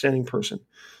an outstanding person.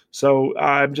 So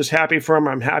I'm just happy for him.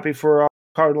 I'm happy for all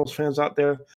Cardinals fans out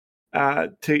there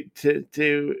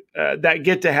to that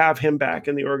get to have him back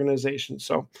in the organization.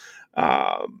 So,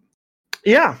 any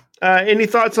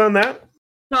thoughts on that?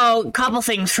 So, a couple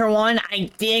things. For one, I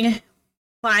did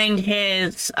find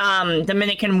his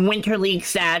Dominican Winter League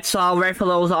stats, so I'll rifle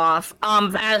those off.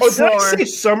 Did I say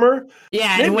summer?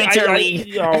 Yeah, maybe Winter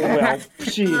League.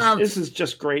 This is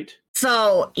just great.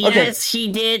 So, yes,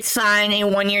 He did sign a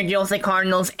 1-year deal with the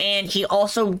Cardinals, and he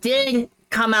also did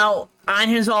come out on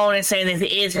his own and say this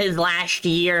is his last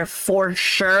year for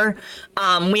sure.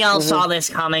 We all saw this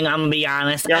coming, I'm gonna be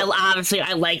honest. Yep.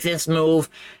 I like this move.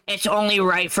 It's only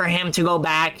right for him to go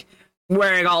back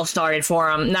where it all started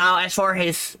for him. Now, as for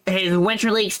his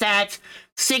Winter League stats,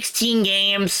 16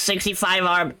 games,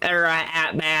 65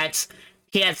 at-bats.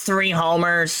 He had 3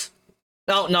 homers.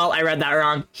 Oh, no, I read that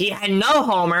wrong. He had no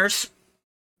homers.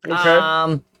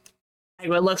 Okay. It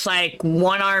looks like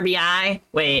 1 RBI.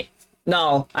 Wait,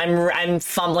 no, I'm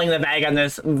fumbling the bag on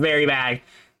this very bad.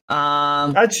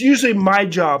 That's usually my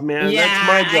job, man. Yeah,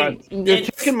 that's my job. You're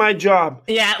taking my job.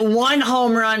 Yeah, 1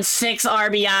 home run, 6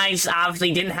 RBIs.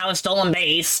 Obviously, didn't have a stolen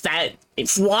base. That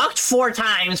it walked 4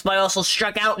 times, but also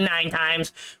struck out 9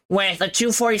 times with a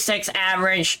 246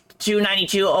 average,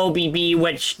 292 OBP,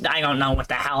 which I don't know what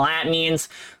the hell that means.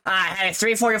 Had a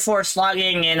 344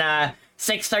 slugging and a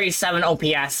 637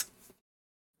 OPS.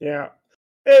 Yeah,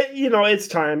 it's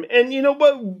time. And you know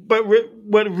what? But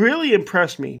what really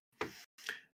impressed me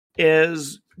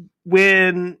is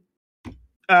when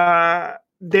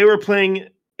they were playing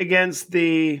against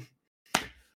the.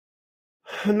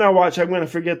 Now watch, I'm going to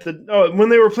forget when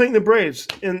they were playing the Braves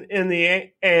in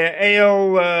the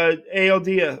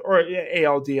ALDS or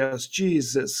ALDS.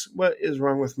 Jesus, what is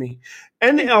wrong with me?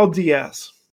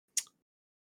 NLDS.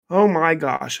 Oh my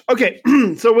gosh. Okay,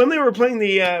 so when they were playing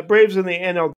the Braves in the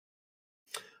NL,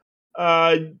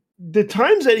 the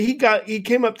times that he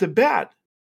came up to bat,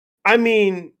 I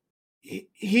mean,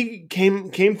 he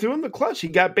came through in the clutch. He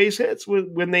got base hits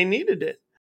when they needed it.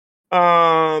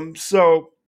 So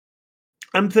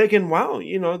I'm thinking, wow,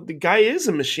 the guy is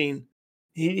a machine.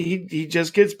 He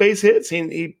just gets base hits.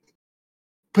 He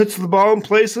puts the ball in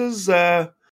places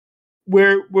where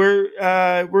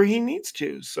he needs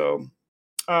to. So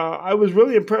I was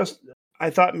really impressed. I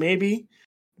thought maybe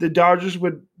the Dodgers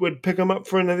would pick him up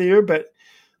for another year. But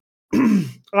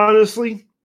honestly,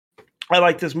 I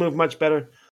like this move much better.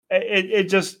 It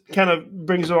just kind of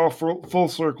brings it all full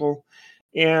circle,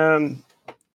 and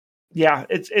yeah,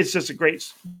 it's just a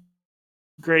great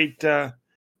great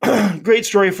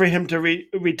story for him to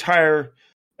retire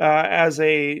as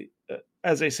a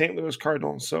St. Louis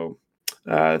Cardinal. So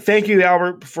thank you,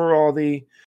 Albert, for all the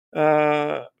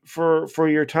for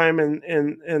your time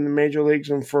in the major leagues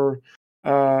and for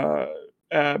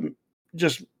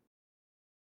just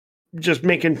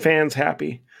making fans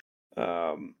happy.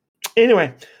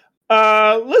 Anyway,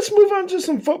 let's move on to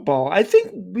some football. I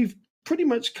think we've pretty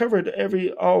much covered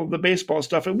all the baseball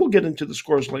stuff, and we'll get into the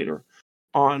scores later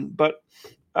on. But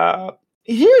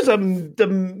here's the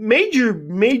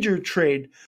major trade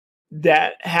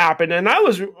that happened, and I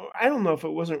don't know if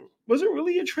was it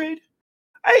really a trade?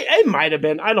 It might have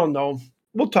been. I don't know.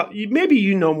 We'll talk. Maybe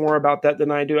you know more about that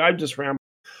than I do. I'm just rambling.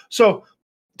 So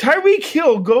Tyreek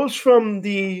Hill goes from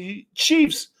the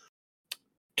Chiefs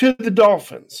to the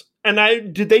Dolphins.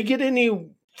 And did they get any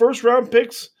first round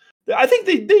picks? I think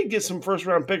they did get some first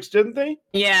round picks, didn't they?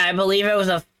 Yeah, I believe it was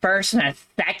a first and a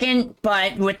second,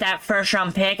 but with that first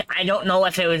round pick, I don't know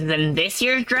if it was in this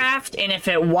year's draft, and if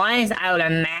it was, I would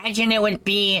imagine it would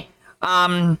be,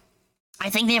 I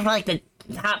think they have like the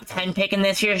top 10 pick in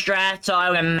this year's draft, so I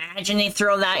would imagine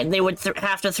they would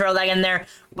have to throw that in there,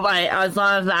 but as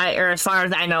far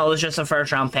as I know, it was just a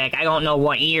first round pick. I don't know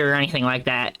what year or anything like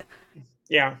that.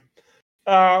 Yeah.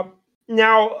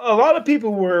 Now, a lot of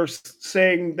people were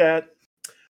saying that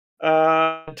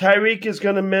Tyreek is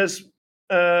going to miss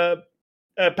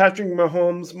Patrick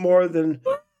Mahomes more than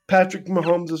Patrick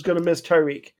Mahomes is going to miss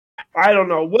Tyreek. I don't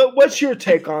know. What's your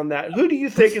take on that? Who do you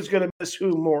think is going to miss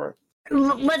who more?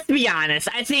 Let's be honest.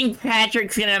 I think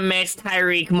Patrick's gonna miss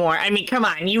Tyreek more. I mean, come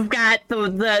on. You've got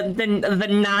the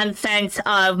nonsense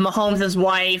of Mahomes'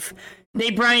 wife. They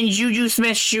brought in Juju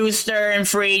Smith-Schuster in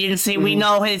free agency. We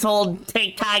know his whole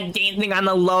TikTok dancing on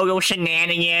the logo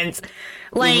shenanigans.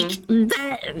 Like,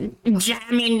 that,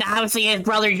 I mean, obviously his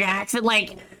brother Jackson,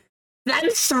 like, them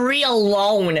three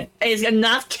alone is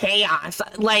enough chaos.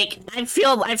 Like, I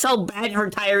feel bad for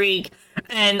Tyreek,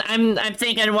 and I'm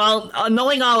thinking, well,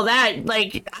 knowing all that,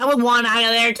 like, I would want out of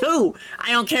there too.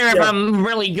 I don't care if I'm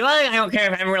really good. I don't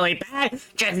care if I'm really bad.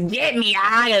 Just get me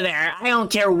out of there. I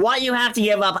don't care what you have to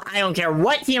give up. I don't care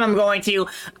what team I'm going to.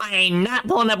 I ain't not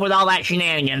pulling up with all that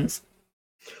shenanigans.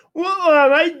 Well,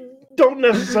 I don't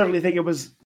necessarily think it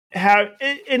was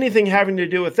anything having to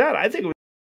do with that. I think it was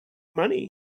money.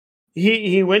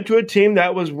 He went to a team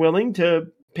that was willing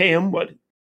to pay him what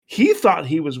he thought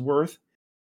he was worth.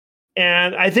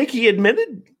 And I think he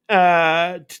admitted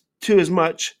to as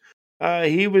much.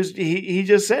 He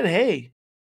just said, "Hey,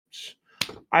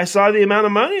 I saw the amount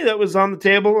of money that was on the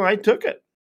table, and I took it."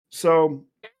 So,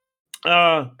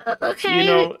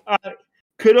 okay.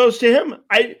 Kudos to him.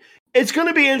 It's going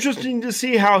to be interesting to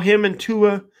see how him and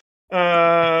Tua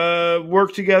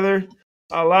work together.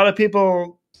 A lot of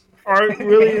people aren't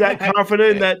really that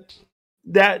confident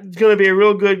that's going to be a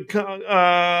real good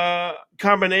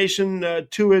combination.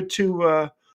 Tua to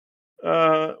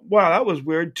wow, that was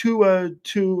weird. Tua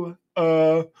to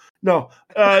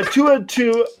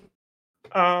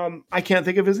I can't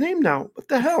think of his name now. What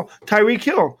the hell? Tyreek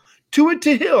Hill. Tua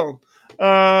to Hill.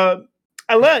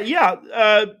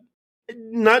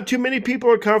 Not too many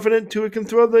people are confident Tua can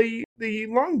throw the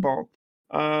long ball.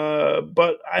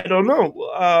 But I don't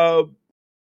know.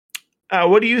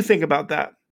 What do you think about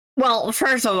that? Well,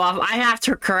 first of all, I have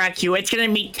to correct you. It's going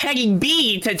to be Teddy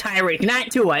B to Tyreek, not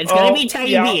Tua. It's going to be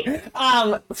Teddy B.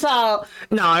 So,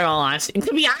 no, I don't want to.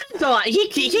 To be honest, though, he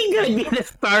could be the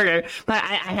starter, but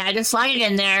I had to slide it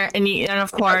in there, and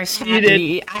of course,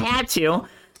 I had to.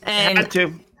 And had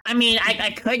to. I mean,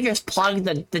 I could just plug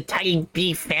the Teddy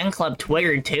B fan club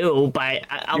Twitter too, but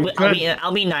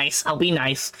I'll be nice. I'll be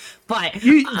nice. But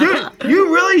you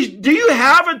really do you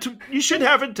have it? You should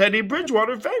have a Teddy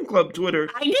Bridgewater fan club Twitter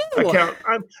account.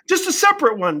 Just a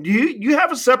separate one. Do you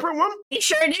have a separate one? I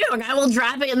sure do, and I will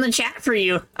drop it in the chat for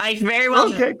you. I very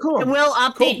well. Okay, cool. I will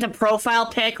update the profile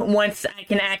pic once I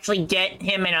can actually get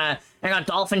him in a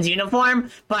Dolphins uniform,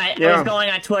 but I was going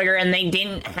on Twitter and they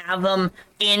didn't have him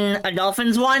in a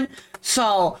Dolphins one,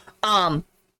 so I'll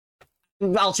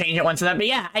change it once of that. But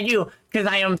yeah, I do, because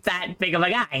I am that big of a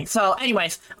guy. So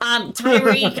anyways,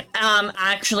 Tyreek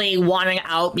actually wanting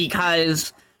out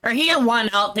because, or he didn't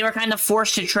want out, they were kind of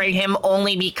forced to trade him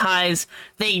only because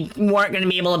they weren't going to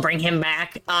be able to bring him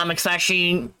back,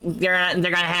 especially they're going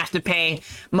to have to pay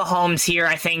Mahomes here,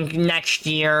 I think, next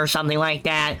year or something like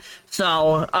that.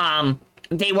 So,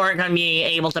 they weren't going to be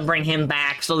able to bring him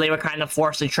back, so they were kind of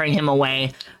forced to trade him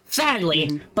away. Sadly.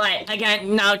 Mm-hmm. But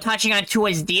again, now touching on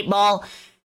Tua's deep ball,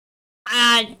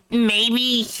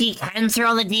 maybe he can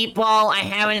throw the deep ball. I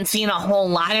haven't seen a whole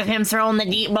lot of him throwing the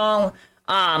deep ball.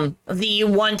 The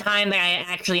one time that I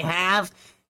actually have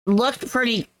looked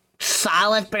pretty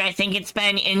solid, but I think it's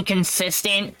been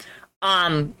inconsistent.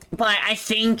 But I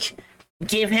think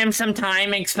give him some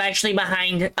time, especially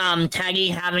behind Teddy,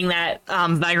 having that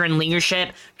veteran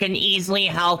leadership can easily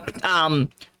help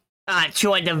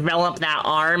Tua develop that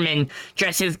arm and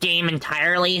just his game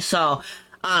entirely. So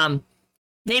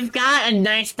they've got a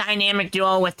nice dynamic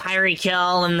duo with Tyreek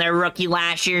Hill and their rookie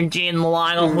last year, Jayden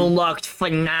Milano, who looked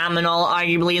phenomenal,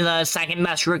 arguably the second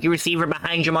best rookie receiver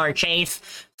behind Jamar Chase.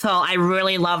 So I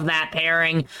really love that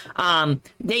pairing.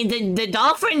 The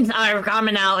Dolphins are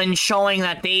coming out and showing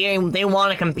that they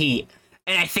want to compete,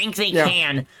 and I think they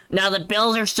can. Now the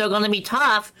Bills are still going to be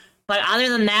tough, but other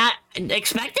than that,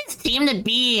 expect this team to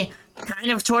be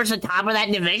kind of towards the top of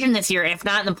that division this year, if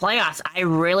not in the playoffs. I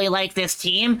really like this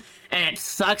team, and it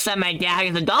sucks that my dad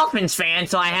is a Dolphins fan,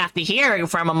 so I have to hear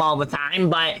from him all the time,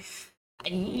 but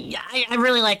I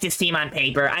really like this team on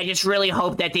paper. I just really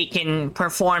hope that they can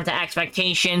perform to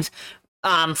expectations.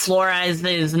 Flores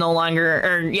is no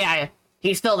longer,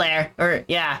 he's still there,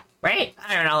 right? I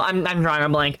don't know. I'm drawing a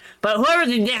blank. But whoever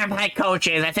the damn head coach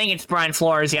is, I think it's Brian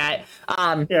Flores yet.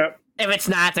 If it's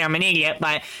not, then I'm an idiot.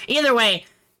 But either way,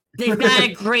 they've got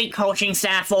a great coaching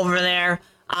staff over there.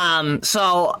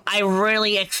 So I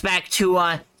really expect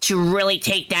to really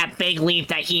take that big leap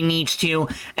that he needs to,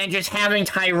 and just having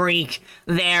Tyreek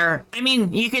there. I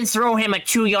mean, you can throw him a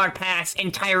 2-yard pass,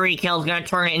 and Tyreek Hill's going to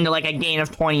turn it into like a gain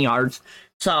of 20 yards.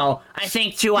 So I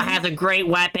think Tua has a great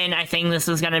weapon. I think this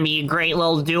is going to be a great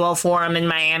little duo for him in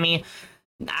Miami.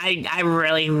 I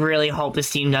really, really hope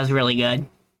this team does really good.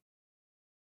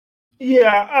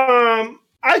 Yeah,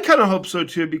 I kind of hope so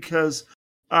too, because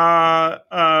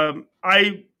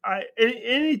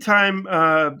anytime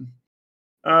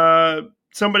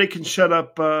somebody can shut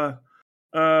up Patrick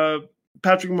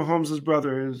Mahomes'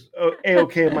 brother is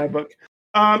A-okay in my book.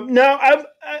 Now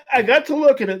I got to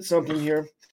looking at something here.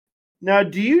 Now,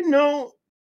 do you know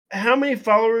how many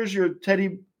followers your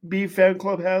Teddy B fan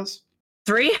club has?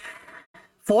 3?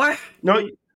 4? No,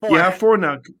 4. You have 4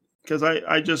 now, because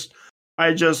I just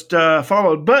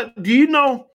followed. But do you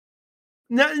know?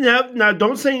 Now,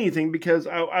 don't say anything, because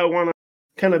I want to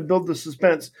kind of build the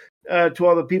suspense to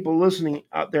all the people listening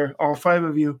out there, all 5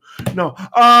 of you. No.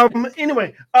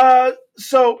 Anyway,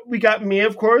 so we got me,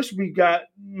 of course. We got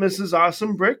Mrs.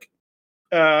 Awesome Brick.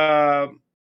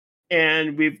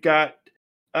 And we've got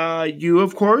you,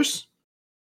 of course.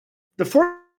 The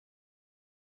 4th.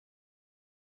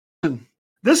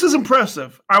 This is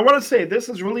impressive. I want to say this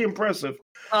is really impressive.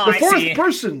 The 4th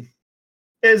person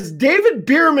is David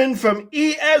Bierman from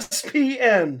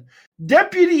ESPN,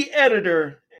 deputy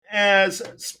editor as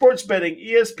sports betting,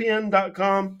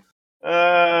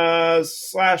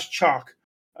 ESPN.com/chalk.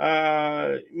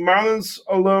 Marlins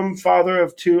alum, father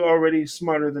of 2, already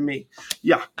smarter than me.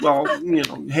 Yeah, well,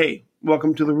 hey,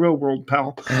 welcome to the real world,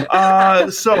 pal.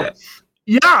 That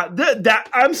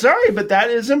I'm sorry, but that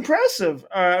is impressive.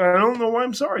 I don't know why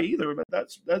I'm sorry either, but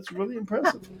that's really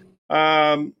impressive.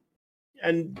 And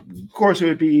of course, it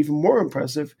would be even more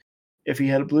impressive if he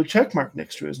had a blue check mark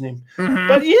next to his name. Mm-hmm.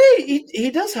 But he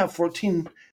does have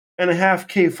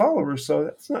 14.5K followers, so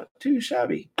that's not too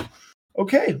shabby.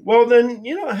 Okay, well then,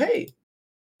 hey,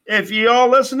 if you all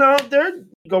listen out there,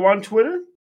 go on Twitter,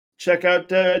 check out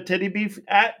Teddy B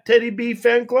at Teddy B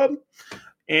Fan Club,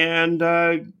 and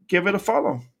give it a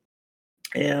follow,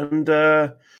 and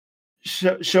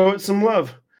show it some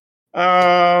love.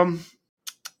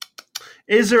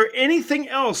 Is there anything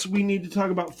else we need to talk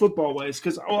about football-wise?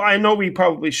 Because I know we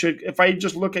probably should. If I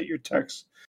just look at your text,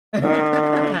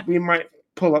 we might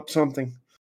pull up something.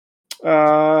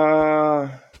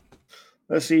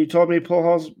 Let's see. You told me pull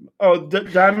halls. Oh,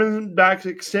 Diamondbacks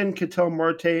extend Ketel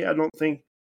Marte. I don't think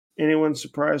anyone's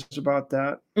surprised about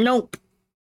that. Nope.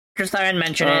 Just thought I'd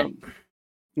mention it.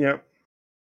 Yeah.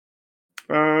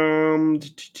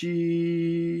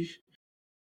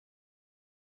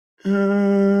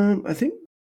 I think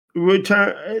we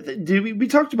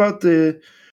talked about the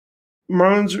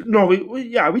Marlins. No,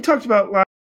 we talked about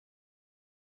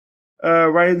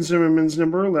Ryan Zimmerman's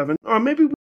number 11. Or maybe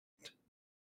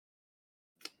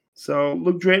so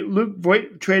Luke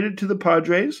Voit traded to the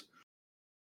Padres.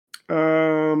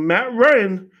 Matt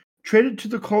Ryan traded to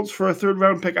the Colts for a 3rd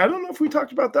round pick. I don't know if we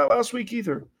talked about that last week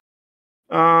either.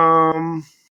 Gosh,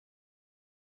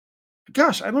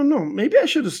 I don't know. Maybe I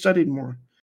should have studied more.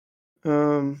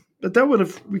 But that would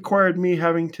have required me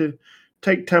having to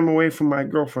take time away from my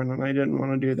girlfriend, and I didn't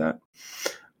want to do that.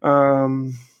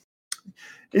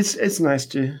 It's nice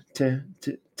to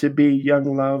be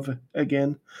young love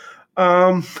again.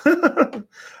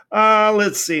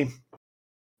 Let's see.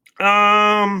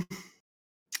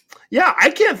 Yeah, I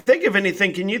can't think of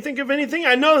anything. Can you think of anything?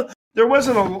 I know there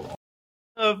wasn't a lot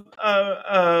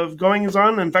of goings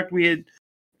on. In fact, we had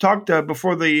talked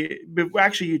before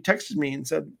actually you texted me and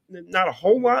said not a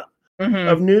whole lot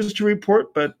of news to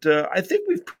report, but I think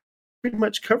we've pretty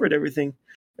much covered everything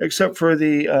except for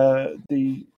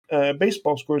the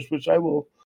baseball scores, which I will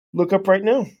look up right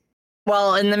now.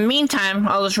 Well, in the meantime,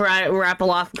 I'll just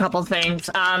rattle off a couple things.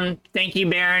 Thank you,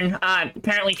 Baron.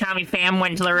 Apparently, Tommy Pham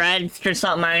went to the Reds. There's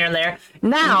something on there.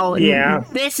 Now,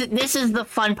 this is the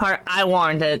fun part I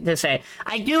wanted to say.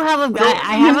 I do have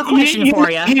I have a question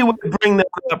for you. He would bring that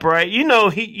up, right?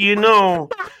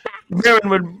 Baron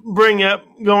would bring up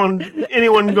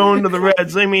anyone going to the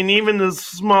Reds. I mean, even as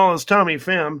small as Tommy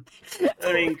Pham.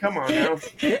 I mean, come on now.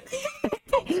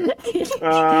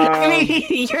 I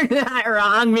mean, you're not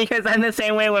wrong, because I'm the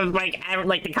same way with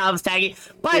like the Cubs tagging.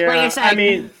 But like I said, I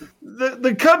mean,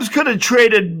 the Cubs could have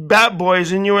traded Bat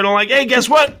Boys, and you would have like, hey, guess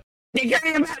what? They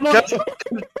traded Bat Boys.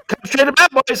 Cubs traded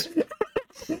Bat Boys.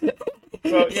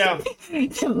 So, yeah.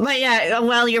 But yeah,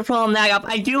 well, you're pulling that up.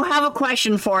 I do have a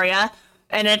question for you.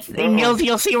 And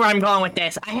you'll see where I'm going with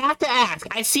this. I have to ask.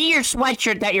 I see your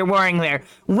sweatshirt that you're wearing there.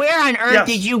 Where on earth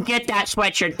did you get that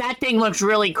sweatshirt? That thing looks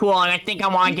really cool, and I think I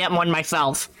want to get one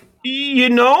myself.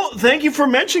 Thank you for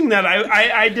mentioning that.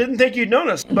 I didn't think you'd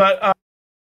notice, but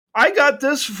I got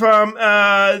this from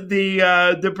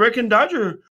the Brick and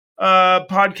Dodger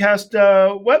podcast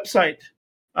website.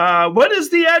 What is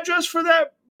the address for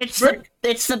that? It's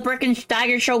the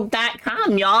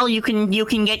brickandsteigershow.com, y'all. You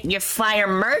can get your fire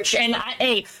merch, and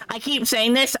I keep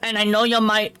saying this, and I know you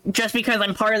might, just because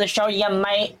I'm part of the show, you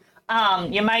might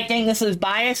think this is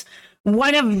biased.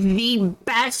 One of the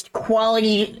best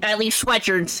quality, at least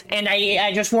sweatshirts, and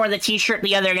I just wore the t-shirt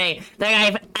the other day that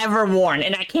I've ever worn,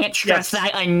 and I can't stress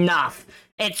that enough.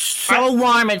 It's so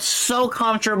warm, it's so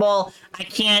comfortable. I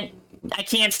can't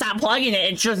stop plugging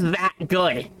it. It's just that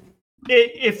good.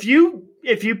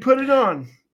 If you put it on,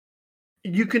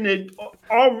 you can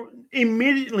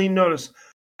immediately notice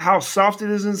how soft it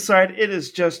is inside. It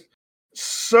is just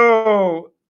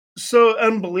so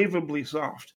unbelievably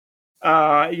soft.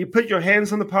 You put your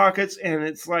hands in the pockets, and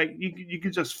it's like you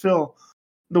could just feel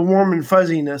the warm and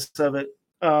fuzziness of it.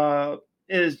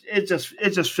 It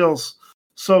just feels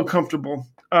so comfortable.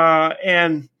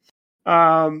 And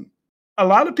a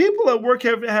lot of people at work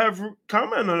have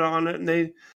commented on it, and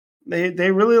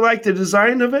they really like the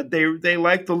design of it. They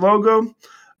like the logo.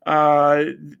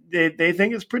 They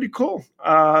think it's pretty cool.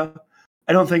 I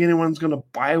don't think anyone's going to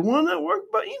buy one at work,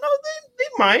 but they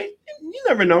might. You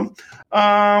never know.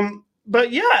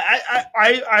 But yeah,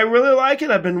 I really like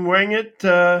it. I've been wearing it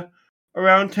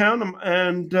around town,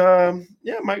 and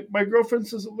my girlfriend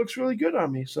says it looks really good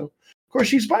on me. So of course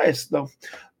she's biased though.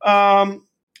 And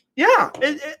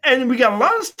we got a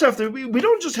lot of stuff there. We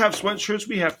don't just have sweatshirts.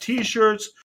 We have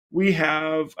T-shirts. We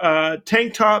have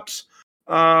tank tops.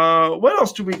 What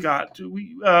else do we got?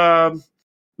 We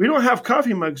don't have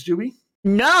coffee mugs, do we?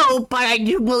 No, but I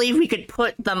do believe we could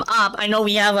put them up. I know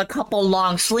we have a couple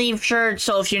long sleeve shirts,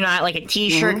 so if you're not like a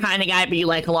t-shirt kind of guy, but you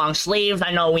like long sleeves,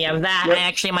 I know we have that. Yep. I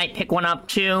actually might pick one up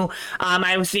too.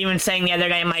 I was even saying the other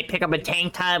day I might pick up a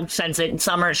tank top since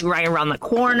summer's right around the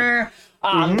corner.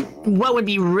 What would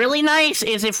be really nice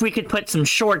is if we could put some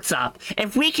shorts up.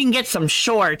 If we can get some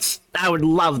shorts, I would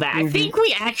love that. I think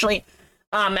we actually,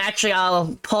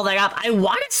 I'll pull that up. I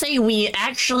want to say we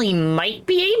actually might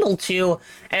be able to,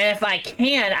 and if I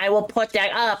can, I will put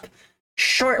that up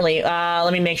shortly.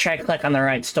 Let me make sure I click on the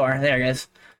right store. There it is.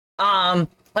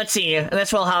 Let's see.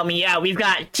 This will help me. Yeah, we've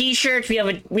got t-shirts.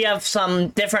 We have some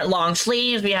different long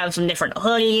sleeves. We have some different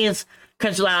hoodies.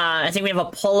 Because I think we have a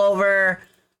pullover.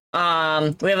 We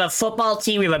have a football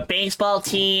tee, we have a baseball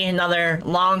tee, another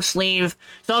long sleeve.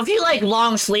 So if you like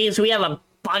long sleeves, we have a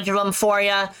bunch of them for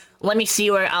you. Let me see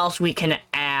where else we can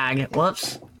add.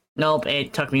 Whoops. Nope,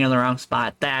 it took me to the wrong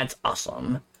spot. That's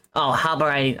awesome. Oh, how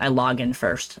about I log in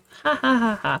first? Ha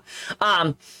ha ha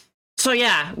ha. So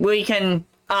yeah, we can,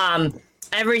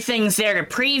 everything's there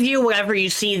to preview. Whatever you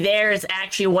see there is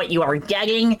actually what you are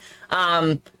getting.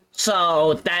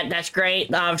 So that's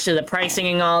great. Obviously, the pricing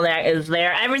and all that is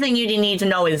there. Everything you need to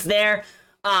know is there.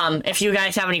 If you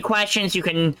guys have any questions, you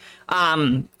can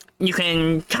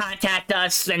contact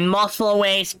us in multiple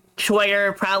ways.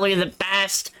 Twitter, probably the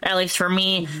best, at least for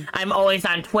me. I'm always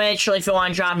on Twitch, so if you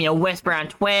want to drop me a whisper on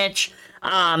Twitch,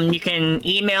 you can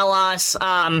email us.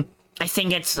 I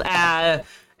think it's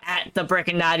at the Brick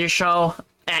and Dodger Show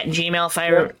at Gmail. If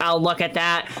I'll look at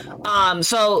that.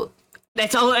 So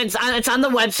it's on the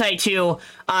website too.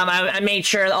 I made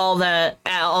sure all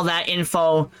that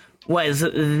info was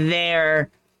there.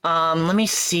 Let me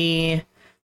see.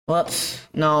 Whoops.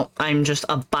 No, I'm just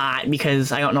a bot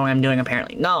because I don't know what I'm doing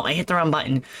apparently. No, I hit the wrong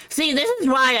button. See, this is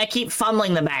why I keep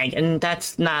fumbling the bag, and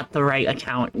that's not the right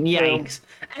account. Yikes.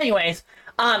 Anyways,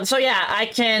 so yeah, I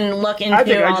can look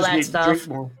into all that stuff.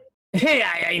 Yeah,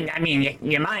 I mean,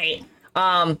 you might.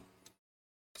 Oh,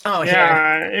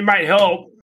 yeah, here. It might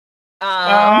help.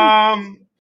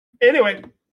 Anyway,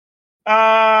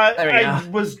 I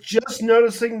was just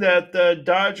noticing that the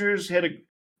Dodgers had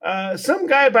some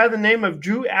guy by the name of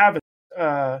Drew Evans.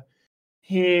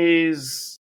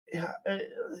 He's. Are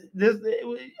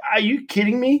you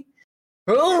kidding me?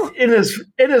 Who? In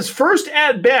his first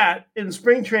at bat in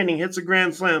spring training, hits a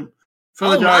grand slam for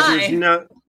the Dodgers.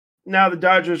 Now the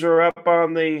Dodgers are up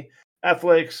on the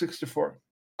Athletics 6-4.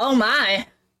 Oh my!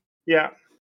 Yeah.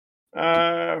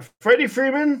 Freddie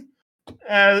Freeman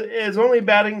is only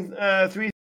batting 3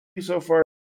 so far,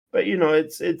 but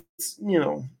it's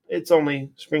only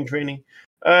spring training.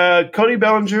 Cody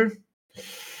Bellinger,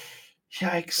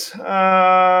 yikes!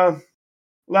 A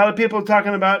lot of people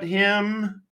talking about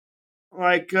him,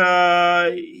 like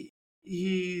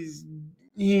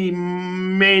he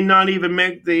may not even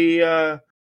make the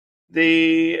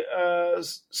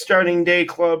starting day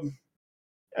club.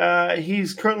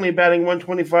 He's currently batting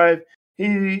 125.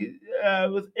 He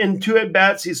in 2 at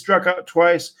bats, he struck out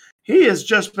twice. He has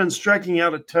just been striking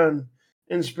out a ton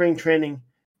in spring training,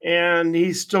 and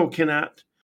he still cannot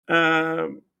get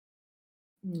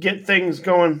things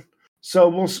going. So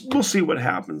we'll see what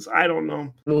happens. I don't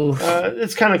know.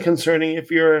 It's kind of concerning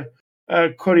if you're a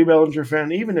Cody Bellinger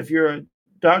fan, even if you're a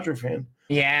Dodger fan.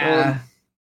 Yeah.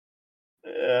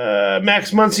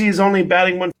 Max Muncy is only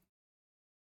batting 1.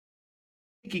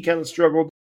 He kind of struggled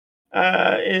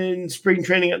in spring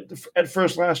training at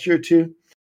first last year too.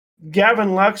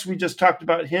 Gavin Lux, we just talked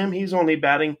about him. He's only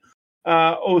batting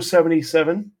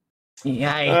 0.77.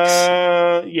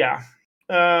 Yikes. Yeah.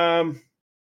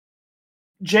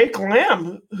 Jake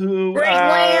Lamb, who Ray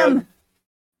Lamb.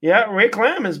 Yeah, Ray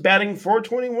Lamb is batting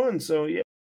 421. So yeah.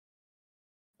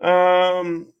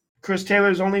 Chris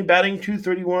Taylor's only batting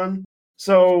 231.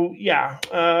 So yeah.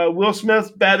 Will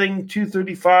Smith batting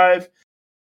 235.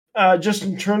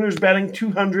 Justin Turner's batting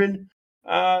 200.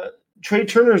 Trey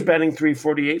Turner's batting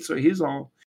 348. So he's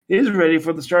ready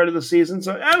for the start of the season.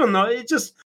 So I don't know. It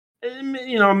just,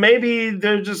 maybe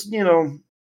they're just, maybe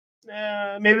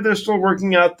they're still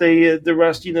working out the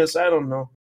rustiness. I don't know.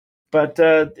 But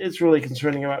it's really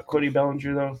concerning about Cody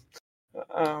Bellinger, though.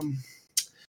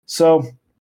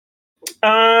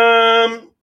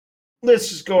 Let's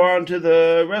just go on to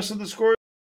the rest of the scores.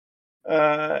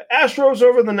 Astros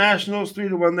over the Nationals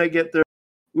 3-1. They get their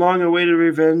long-awaited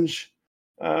revenge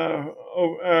from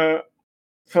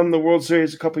the World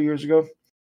Series a couple years ago.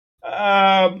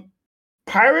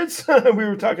 Pirates. We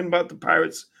were talking about the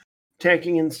Pirates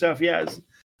tanking and stuff. Yes.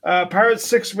 Pirates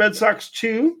 6, Red Sox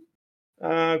 2.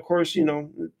 Of course, it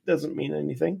doesn't mean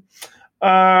anything.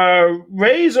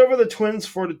 Rays over the Twins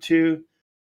 4-2.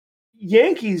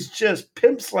 Yankees just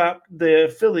pimp slapped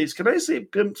the Phillies. Can I say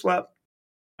pimp slap?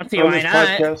 Why not?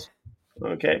 Podcast?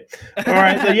 Okay. All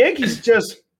right. The Yankees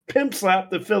just pimp slapped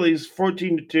the Phillies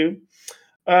 14-2.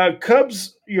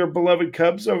 Cubs, your beloved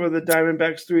Cubs, over the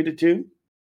Diamondbacks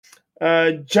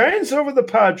 3-2. Giants over the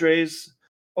Padres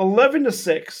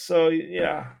 11-6. So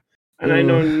yeah, and I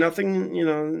know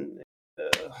nothing.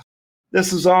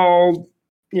 This is all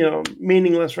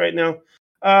meaningless right now.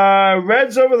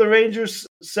 Reds over the Rangers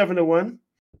 7-1.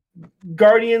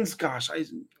 Guardians, gosh, I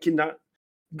cannot.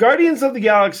 Guardians of the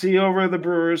Galaxy over the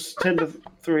Brewers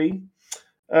 10-3.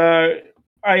 I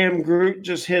Am Groot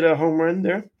just hit a home run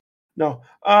there. No.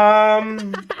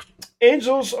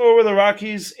 Angels over the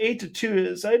Rockies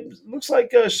 8-2. It looks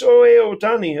like Shohei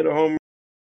Ohtani hit a home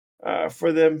run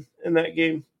for them in that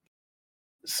game.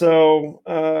 So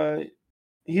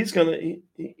he's gonna.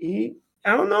 He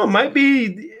I don't know. It might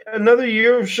be another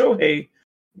year of Shohei.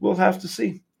 We'll have to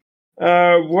see.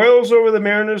 Royals over the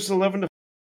Mariners 11-4.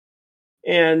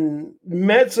 And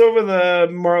Mets over the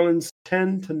Marlins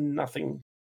 10-0.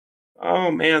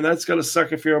 Oh man, that's gonna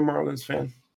suck if you're a Marlins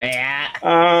fan. Yeah.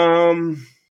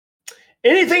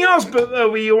 Anything else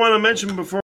we want to mention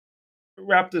before we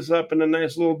wrap this up in a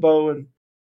nice little bow and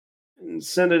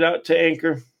send it out to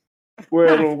Anchor, where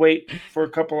it'll wait for a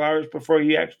couple hours before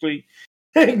you actually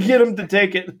get them to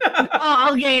take it.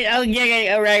 I'll get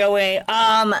it right away.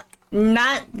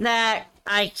 Not that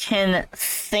I can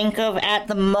think of at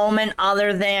the moment,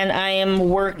 other than I am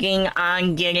working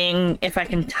on getting, if I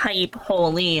can type,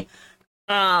 holy,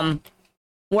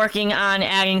 working on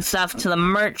adding stuff to the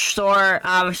merch store.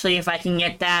 Obviously, if I can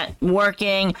get that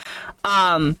working,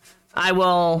 I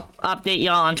will update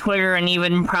y'all on Twitter and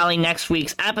even probably next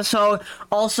week's episode.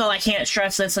 Also, I can't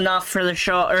stress this enough for the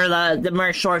show, or the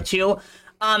merch store too.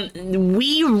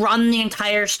 We run the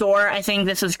entire store. I think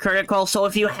this is critical. So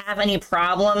if you have any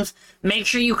problems, make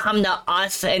sure you come to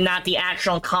us and not the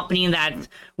actual company that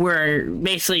we're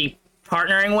basically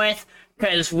partnering with,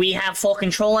 because we have full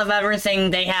control of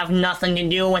everything. They have nothing to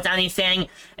do with anything.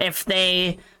 If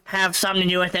they have something to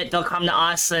do with it, they'll come to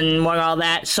us and all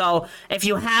that. So if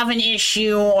you have an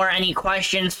issue or any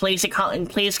questions, please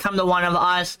come to one of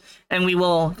us, and we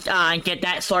will get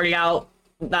that sorted out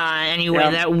any way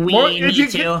that we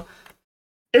need to.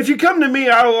 If you come to me,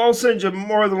 I'll send you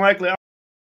more than likely.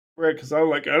 Right, because I'm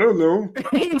like, I don't know.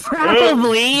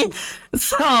 Probably.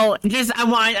 So,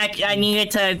 I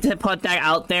needed to put that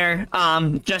out there,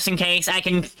 just in case. I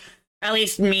can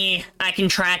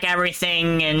track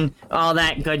everything and all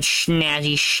that good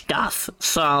snazzy stuff.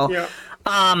 So, yeah.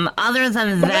 Other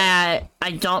than that,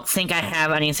 I don't think I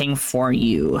have anything for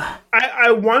you.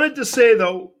 I wanted to say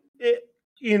though,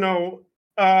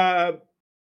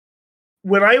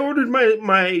 when I ordered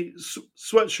my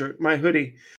sweatshirt, my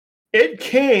hoodie, it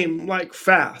came like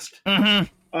fast.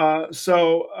 Mm-hmm.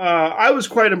 So I was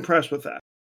quite impressed with that.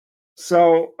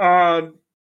 So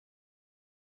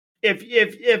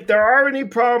if there are any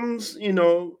problems,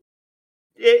 it's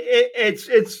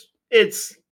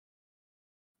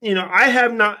I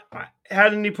have not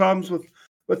had any problems with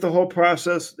the whole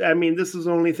process. I mean, this is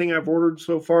the only thing I've ordered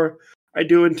so far. I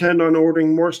do intend on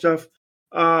ordering more stuff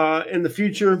in the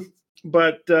future,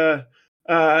 but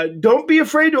don't be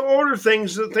afraid to order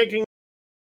things thinking,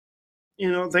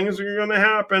 things are going to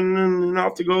happen and I'll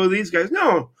have to go with these guys.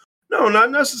 No,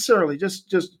 not necessarily.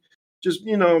 Just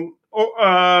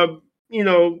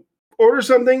order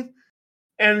something,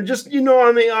 and just,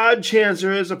 on the odd chance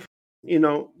there is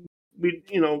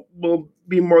we'll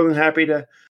be more than happy to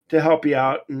help you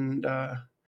out and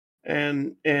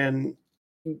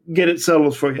get it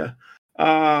settled for you.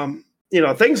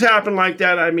 Things happen like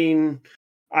that. I mean,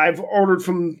 I've ordered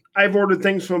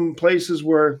things from places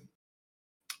where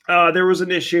there was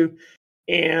an issue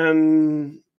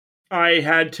and I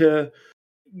had to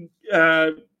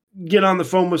get on the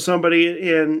phone with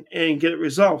somebody and get it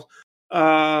resolved.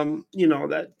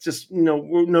 That just,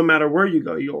 no matter where you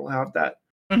go, you'll have that,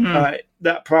 Mm-hmm.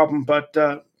 that problem. But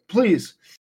please,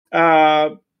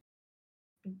 feel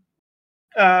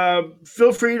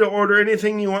free to order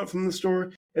anything you want from the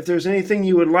store. If there's anything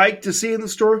you would like to see in the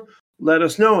store, let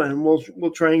us know, and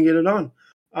we'll try and get it on.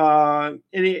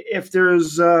 If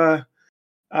there's, I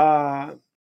don't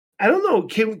know,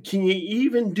 can you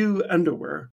even do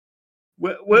underwear?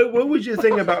 What would you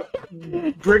think about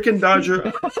Brick and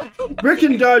Dodger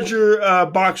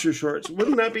boxer shorts?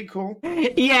 Wouldn't that be cool?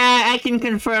 Yeah, I can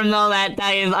confirm though that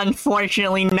is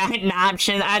unfortunately not an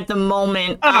option at the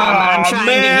moment.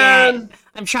 I'm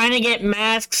trying to get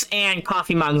masks and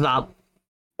coffee mugs up.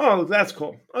 Oh, that's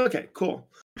cool. Okay, cool.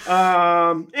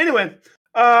 Anyway,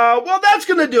 well, that's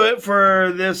gonna do it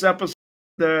for this episode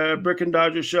of the Brick and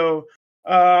Dodger Show.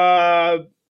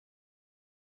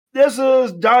 This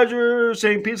is Dodger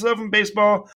saying peace, love, and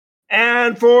baseball.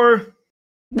 And for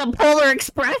the Polar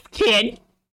Express kid,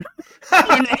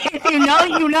 if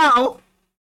you know.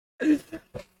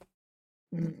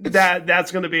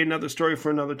 That's going to be another story for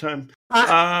another time.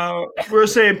 We're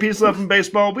saying peace, love, and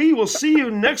baseball. We will see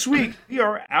you next week. We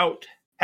are out.